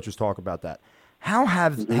players, coaches talk about that. How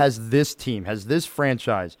has this team, has this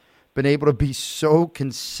franchise been able to be so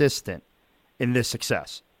consistent in this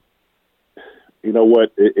success? You know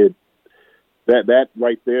what? That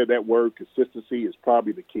right there, that word consistency is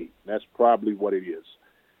probably the key. That's probably what it is.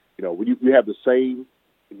 When you have the same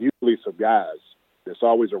nucleus of guys that's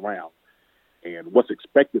always around, and what's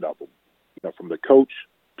expected of them, from the coach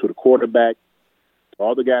to the quarterback to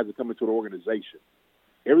all the guys that come into the organization,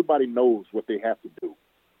 everybody knows what they have to do,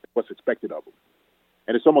 what's expected of them.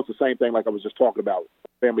 And it's almost the same thing like I was just talking about,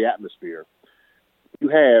 family atmosphere. You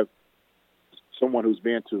have someone who's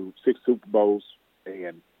been to 6 Super Bowls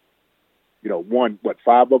and won,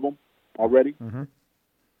 5 of them already? Mm-hmm.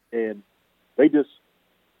 And they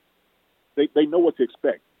know what to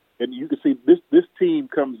expect. And you can see this team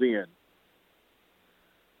comes in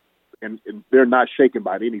and they're not shaken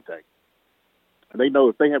by anything. And they know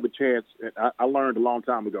if they have a chance, and I learned a long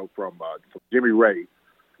time ago from Jimmy Ray,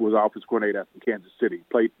 who was offensive coordinator in Kansas City,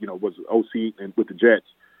 played, was OC and with the Jets.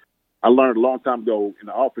 I learned a long time ago in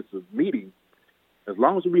the offensive meeting, as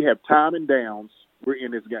long as we have time and downs, we're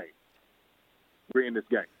in this game. We're in this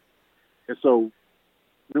game. And so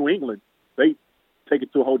New England, they take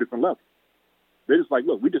it to a whole different level. They're just like,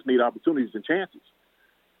 look, we just need opportunities and chances.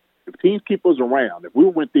 If teams keep us around, if we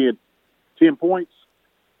were within 10 points,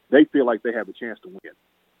 they feel like they have a chance to win.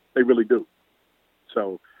 They really do.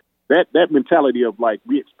 So that mentality of, like,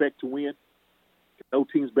 we expect to win, no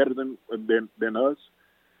team's better than us,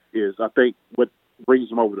 is, I think, what brings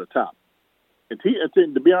them over the top. And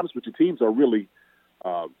to be honest with you, teams are really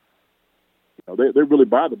they're really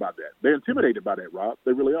bothered by that. They're intimidated by that, Rob.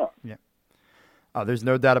 They really are. Yeah. There's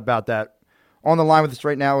no doubt about that. On the line with us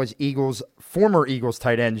right now is former Eagles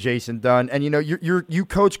tight end Jason Dunn, and you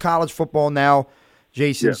coach college football now,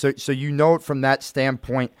 Jason. Yeah. So you know it from that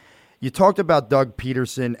standpoint. You talked about Doug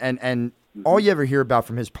Pederson, and mm-hmm. all you ever hear about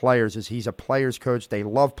from his players is he's a player's coach. They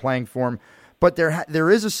love playing for him, but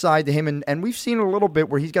there is a side to him, and we've seen it a little bit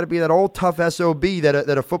where he's got to be that old tough SOB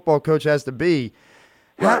that a football coach has to be.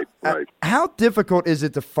 Right. How difficult is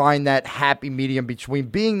it to find that happy medium between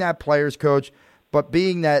being that player's coach but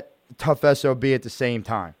being that tough SOB at the same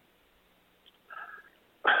time?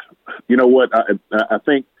 You know what? I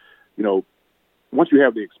think, once you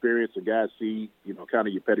have the experience, the guys see, kind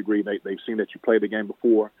of your pedigree, they've seen that you played the game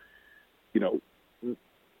before,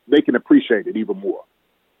 they can appreciate it even more.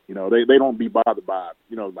 They don't be bothered by,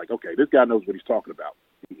 like, okay, this guy knows what he's talking about.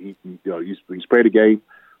 He's played the game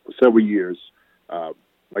for several years.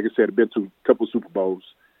 Like I said, I've been to a couple of Super Bowls.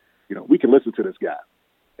 We can listen to this guy.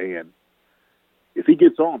 And if he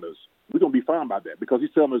gets on us, we're going to be fine by that because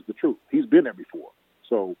he's telling us the truth. He's been there before.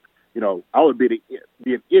 So, I would be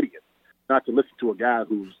an idiot not to listen to a guy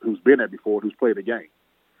who's been there before, who's played the game.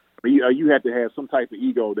 I mean, you had to have some type of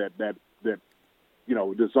ego that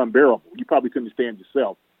that's unbearable. You probably couldn't stand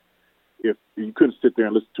yourself if you couldn't sit there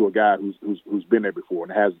and listen to a guy who's been there before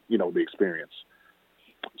and has, the experience.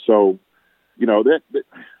 So,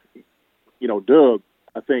 Doug,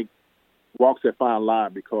 I think, walks that fine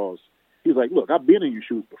line because he's like, look, I've been in your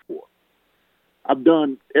shoes before. I've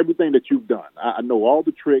done everything that you've done. I know all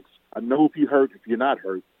the tricks. I know if you're hurt, if you're not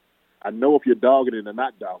hurt. I know if you're dogging it or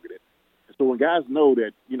not dogging it. So when guys know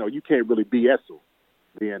that, you can't really BS them,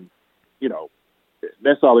 then,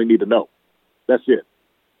 that's all they need to know. That's it.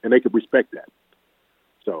 And they can respect that.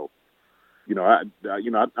 So,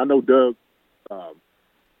 I know Doug,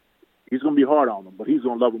 he's going to be hard on them, but he's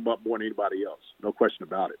going to love them up more than anybody else. No question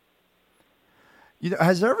about it.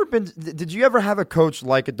 Has there ever been? Did you ever have a coach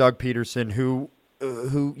like a Doug Pederson who,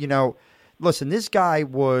 listen, this guy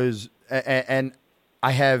was, and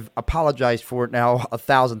I have apologized for it now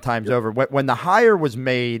 1,000 times over. When the hire was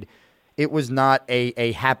made, it was not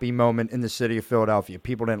a happy moment in the city of Philadelphia.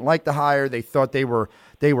 People didn't like the hire. They thought they were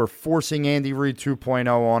forcing Andy Reid 2.0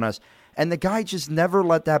 on us. And the guy just never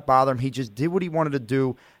let that bother him. He just did what he wanted to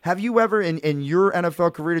do. Have you ever, in your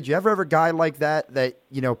NFL career, did you ever have a guy like that,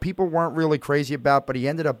 people weren't really crazy about, but he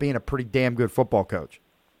ended up being a pretty damn good football coach?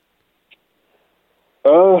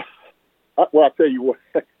 Well, I'll tell you what.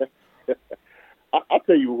 I'll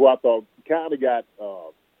tell you who I thought kind of got,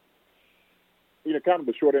 kind of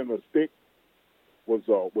the short end of the stick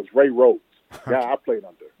was Ray Rhodes, guy I played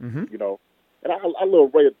under. Mm-hmm. And I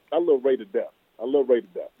love Ray. I love Ray to death.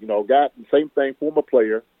 Guy, same thing, former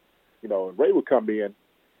player. And Ray would come in,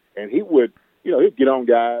 and he would, he'd get on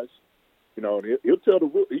guys, and he'll tell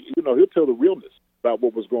the realness about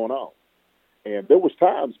what was going on. And there was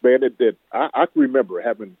times, man, that I can remember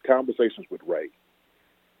having conversations with Ray.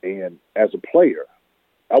 And as a player,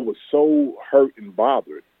 I was so hurt and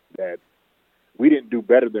bothered that we didn't do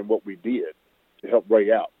better than what we did to help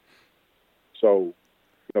Ray out. So,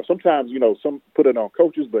 sometimes, some put it on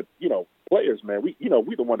coaches, but, players, man, we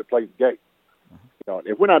the one that plays the game.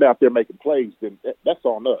 If we're not out there making plays, then that's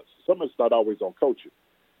on us. Some of it's not always on coaching.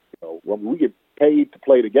 When we get paid to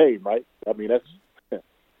play the game, right? I mean, that's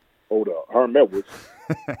old Herm Edwards,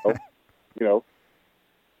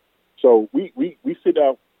 So we sit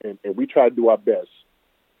out and we try to do our best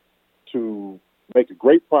to make a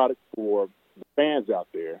great product for the fans out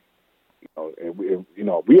there. And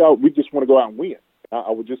we just want to go out and win. I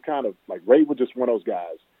would just kind of like Ray was just one of those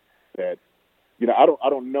guys that, I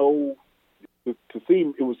don't know. To see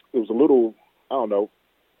him, it was a little, I don't know,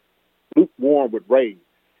 lukewarm with Ray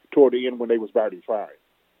toward the end when they was about to retire.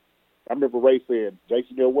 I remember Ray saying,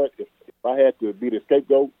 "Jason, you know what? If I had to be the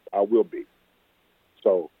scapegoat, I will be."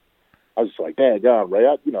 So I was just like, "Dad, God, Ray,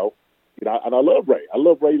 and I love Ray. I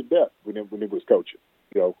love Ray to death when he was coaching,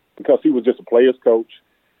 because he was just a player's coach,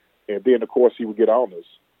 and then of course he would get on us.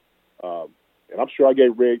 And I'm sure I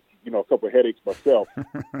gave Ray, a couple of headaches myself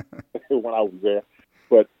when I was there,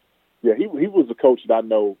 but yeah, he was a coach that I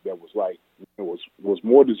know that was like was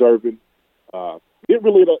more deserving. Didn't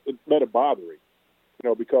really let it bother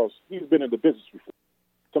him, because he's been in the business before.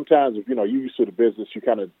 Sometimes if you're used to the business, you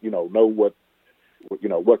kind of know what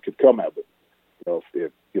could come out of it.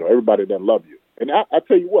 If everybody doesn't love you. And I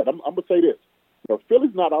tell you what, I'm gonna say this.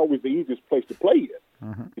 Philly's not always the easiest place to play in.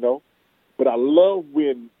 Mm-hmm. But I love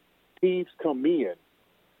when teams come in,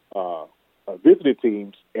 visiting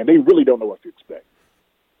teams, and they really don't know what to expect.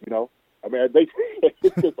 I mean,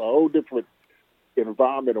 it's just a whole different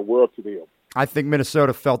environment and world to them. I think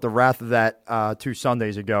Minnesota felt the wrath of that 2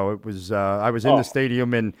 Sundays ago. It was I was in the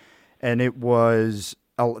stadium and it was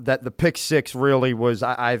that the pick six really was.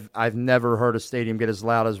 I've never heard a stadium get as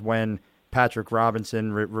loud as when Patrick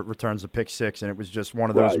Robinson returns the pick six, and it was just one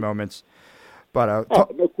of those moments. But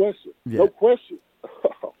no question, no question.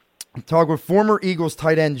 Talk with former Eagles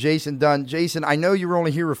tight end Jason Dunn. Jason, I know you were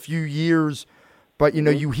only here a few years, but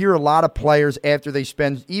you hear a lot of players after they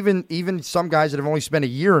spend even some guys that have only spent a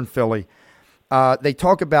year in Philly. They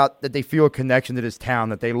talk about that they feel a connection to this town,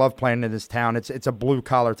 that they love playing in this town. It's a blue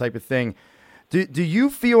collar type of thing. Do you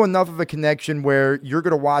feel enough of a connection where you're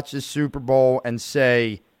going to watch this Super Bowl and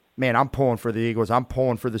say, man, I'm pulling for the Eagles, I'm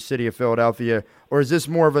pulling for the city of Philadelphia, or is this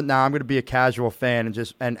more of a I'm going to be a casual fan and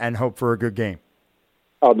just and hope for a good game?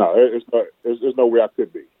 Oh no, there's no way I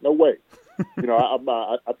could be. No way.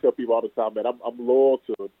 I tell people all the time, man, I'm loyal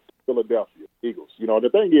to Philadelphia Eagles. The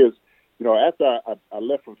thing is, after I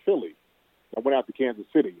left from Philly, I went out to Kansas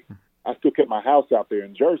City. I still kept my house out there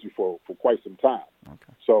in Jersey for quite some time.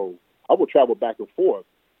 Okay. So I would travel back and forth,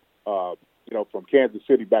 from Kansas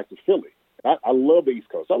City back to Philly. I love the East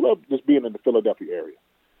Coast. I love just being in the Philadelphia area.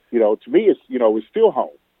 To me, it's still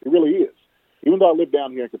home. It really is. Even though I live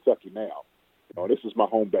down here in Kentucky now, this is my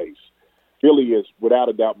home base. Philly is without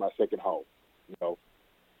a doubt my second home.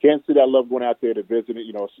 Kansas City, I love going out there to visit it.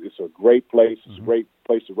 It's a great place. It's a great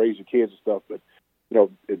place to raise your kids and stuff. But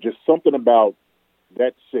it's just something about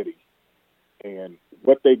that city and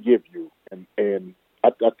what they give you. And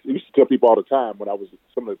I used to tell people all the time when I was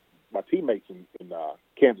some of my teammates in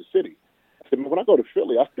Kansas City, I said, when I go to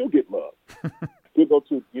Philly, I still get love. Still go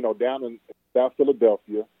to, down in South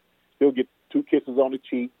Philadelphia, still get 2 kisses on the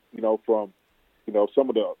cheek, from, some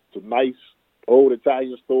of the nice old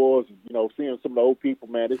Italian stores, and, seeing some of the old people,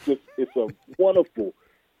 man, it's a wonderful,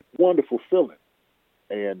 wonderful feeling.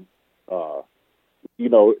 And,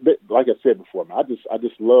 like I said before, man, I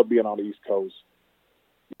just love being on the East Coast,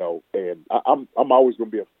 and I'm always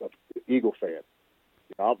going to be a Eagle fan.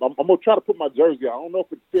 I'm going to try to put my jersey on. I don't know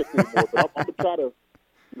if it fits anymore, but I'm going to try to,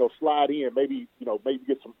 slide in, maybe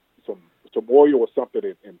get some oil or something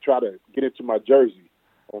and try to get into my jersey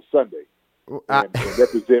on Sunday and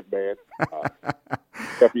represent, man.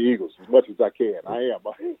 Philadelphia Eagles as much as I can. I am.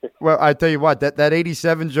 Well, I tell you what, that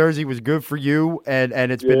 87 jersey was good for you,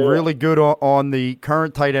 and it's been really good on the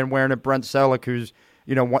current tight end wearing it, Brent Selleck, who's,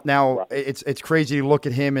 what now right. It's crazy to look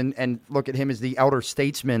at him and look at him as the elder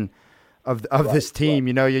statesman of this team.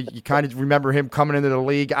 Right. You kind of remember him coming into the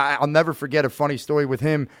league. I'll never forget a funny story with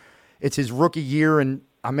him. It's his rookie year, and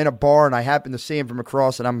I'm in a bar, and I happen to see him from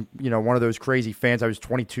across, and I'm, one of those crazy fans. I was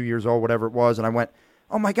 22 years old, whatever it was, and I went,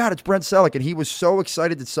 oh, my God, it's Brent Selleck. And he was so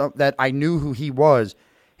excited that I knew who he was.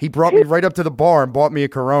 He brought me right up to the bar and bought me a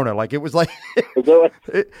Corona. Like, it was like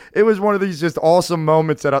it was one of these just awesome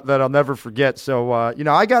moments that I'll never forget. So, I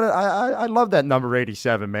love that number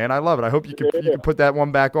 87, man. I love it. I hope you can put that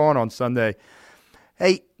one back on Sunday.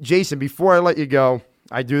 Hey, Jason, before I let you go,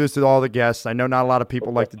 I do this to all the guests. I know not a lot of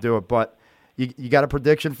people like to do it, but you got a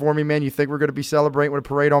prediction for me, man? You think we're going to be celebrating with a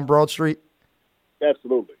parade on Broad Street?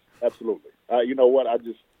 Absolutely. You know what? I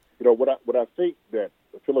just, what I think that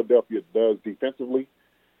Philadelphia does defensively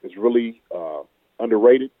is really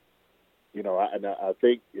underrated. I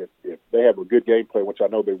think if they have a good game plan, which I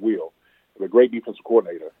know they will, with a great defensive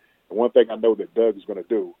coordinator, and one thing I know that Doug is going to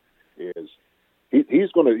do is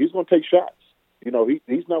he's going to take shots.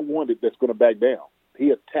 He's not one that's going to back down. He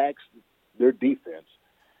attacks their defense.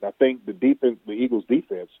 And I think the Eagles'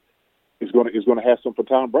 defense is going to have some for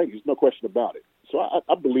Tom Brady. There's no question about it. So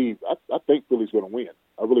I believe I think Philly's going to win.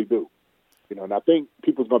 I really do. And I think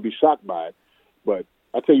people's going to be shocked by it. But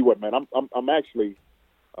I tell you what, man, I'm actually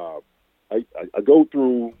I go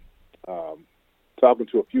through talking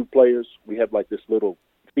to a few players. We have like this little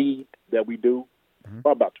feed that we do,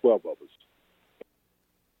 probably about 12 of us.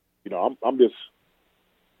 I'm just,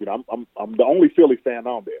 I'm the only Philly fan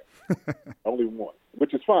on there, only one,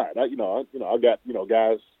 which is fine. I got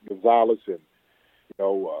guys Gonzalez and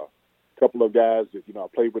a couple of guys that I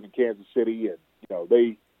played with in Kansas City, and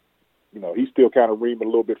they, he's still kind of reaming a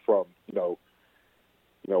little bit from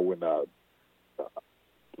when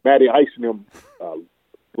Matty Ice and him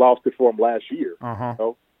lost it for him last year,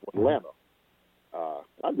 with Atlanta.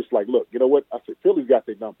 I'm just like, look, you know what? I said, Philly's got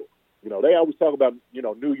their number. They always talk about,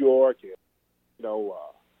 New York and,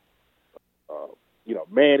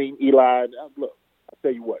 Manning, Eli. Look, I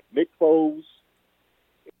tell you what, Nick Foles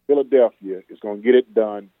in Philadelphia is going to get it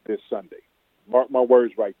done this Sunday. Mark my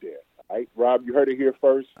words right there. All right, Rob, you heard it here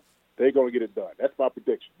first. They're going to get it done. That's my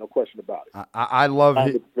prediction. No question about it. I love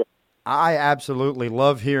it. I absolutely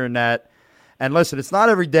love hearing that. And listen, it's not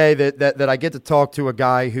every day that I get to talk to a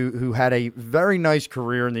guy who had a very nice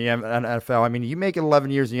career in the NFL. I mean, you make it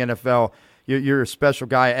 11 years in the NFL, you're a special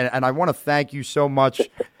guy. And I want to thank you so much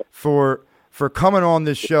for coming on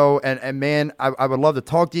this show. And man, I would love to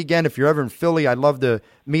talk to you again. If you're ever in Philly, I'd love to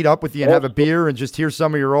meet up with you and have a beer and just hear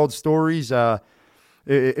some of your old stories.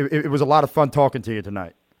 It was a lot of fun talking to you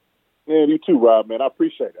tonight. Man, you too, Rob, man. I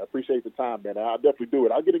appreciate it. I appreciate the time, man. I'll definitely do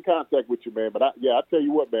it. I'll get in contact with you, man. But I tell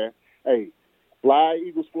you what, man. Hey, fly,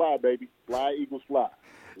 Eagles, fly, baby. Fly, Eagles, fly.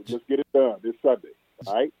 Let's get it done this Sunday,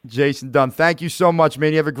 all right? Jason Dunn, thank you so much,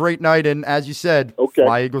 man. You have a great night, and as you said,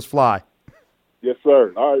 fly, Eagles, fly. Yes,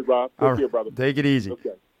 sir. All right, Rob. Take care, brother. Take it easy. Okay.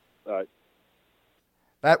 All right.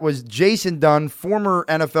 That was Jason Dunn, former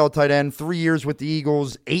NFL tight end, 3 years with the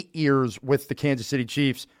Eagles, 8 years with the Kansas City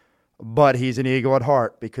Chiefs. But he's an Eagle at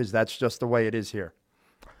heart because that's just the way it is here.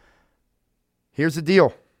 Here's the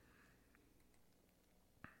deal.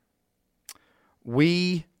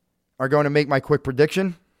 We are going to make my quick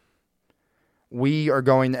prediction. We are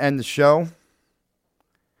going to end the show.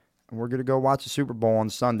 And we're going to go watch the Super Bowl on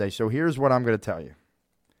Sunday. So here's what I'm going to tell you.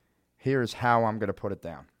 Here's how I'm going to put it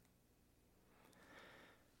down.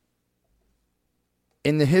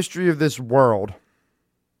 In the history of this world,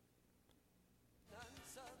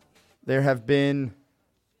 there have been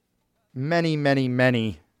many, many,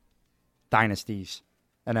 many dynasties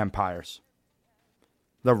and empires.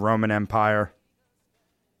 The Roman Empire,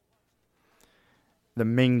 the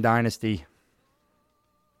Ming Dynasty.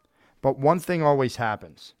 But one thing always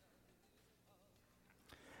happens.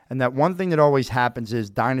 And that one thing that always happens is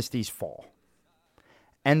dynasties fall.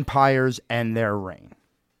 Empires end their reign.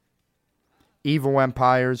 Evil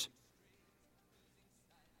empires,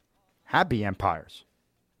 happy empires,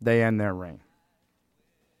 they end their reign.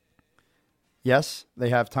 Yes, they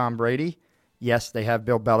have Tom Brady. Yes, they have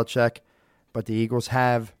Bill Belichick. But the Eagles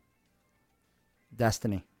have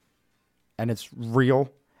destiny. And it's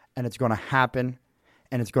real. And it's going to happen.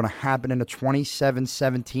 And it's going to happen in a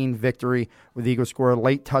 27-17 victory where the Eagles score a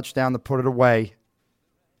late touchdown to put it away.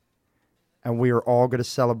 And we are all going to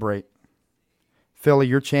celebrate. Philly,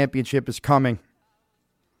 your championship is coming.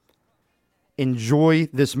 Enjoy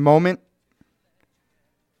this moment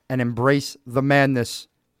and embrace the madness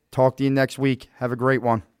Talk to you next week. Have a great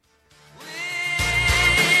one.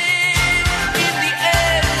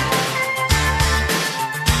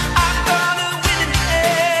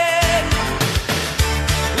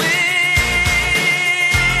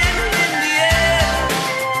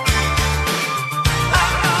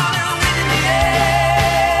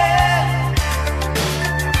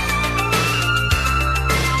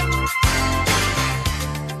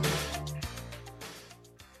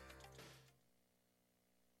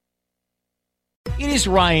 It is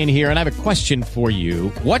Ryan here, and I have a question for you.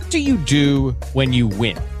 What do you do when you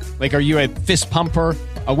win? Like, are you a fist pumper,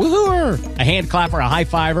 a woohooer, a hand clapper, a high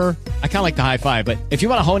fiver? I kind of like the high five, but if you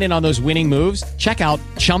want to hone in on those winning moves, check out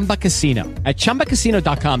Chumba Casino. At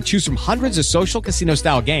ChumbaCasino.com, choose from hundreds of social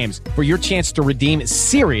casino-style games for your chance to redeem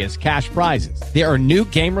serious cash prizes. There are new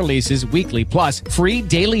game releases weekly, plus free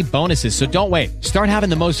daily bonuses. So don't wait. Start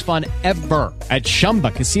having the most fun ever at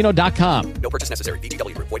ChumbaCasino.com. No purchase necessary.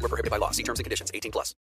 VGW Group. Void where prohibited by law. See terms and conditions. 18+.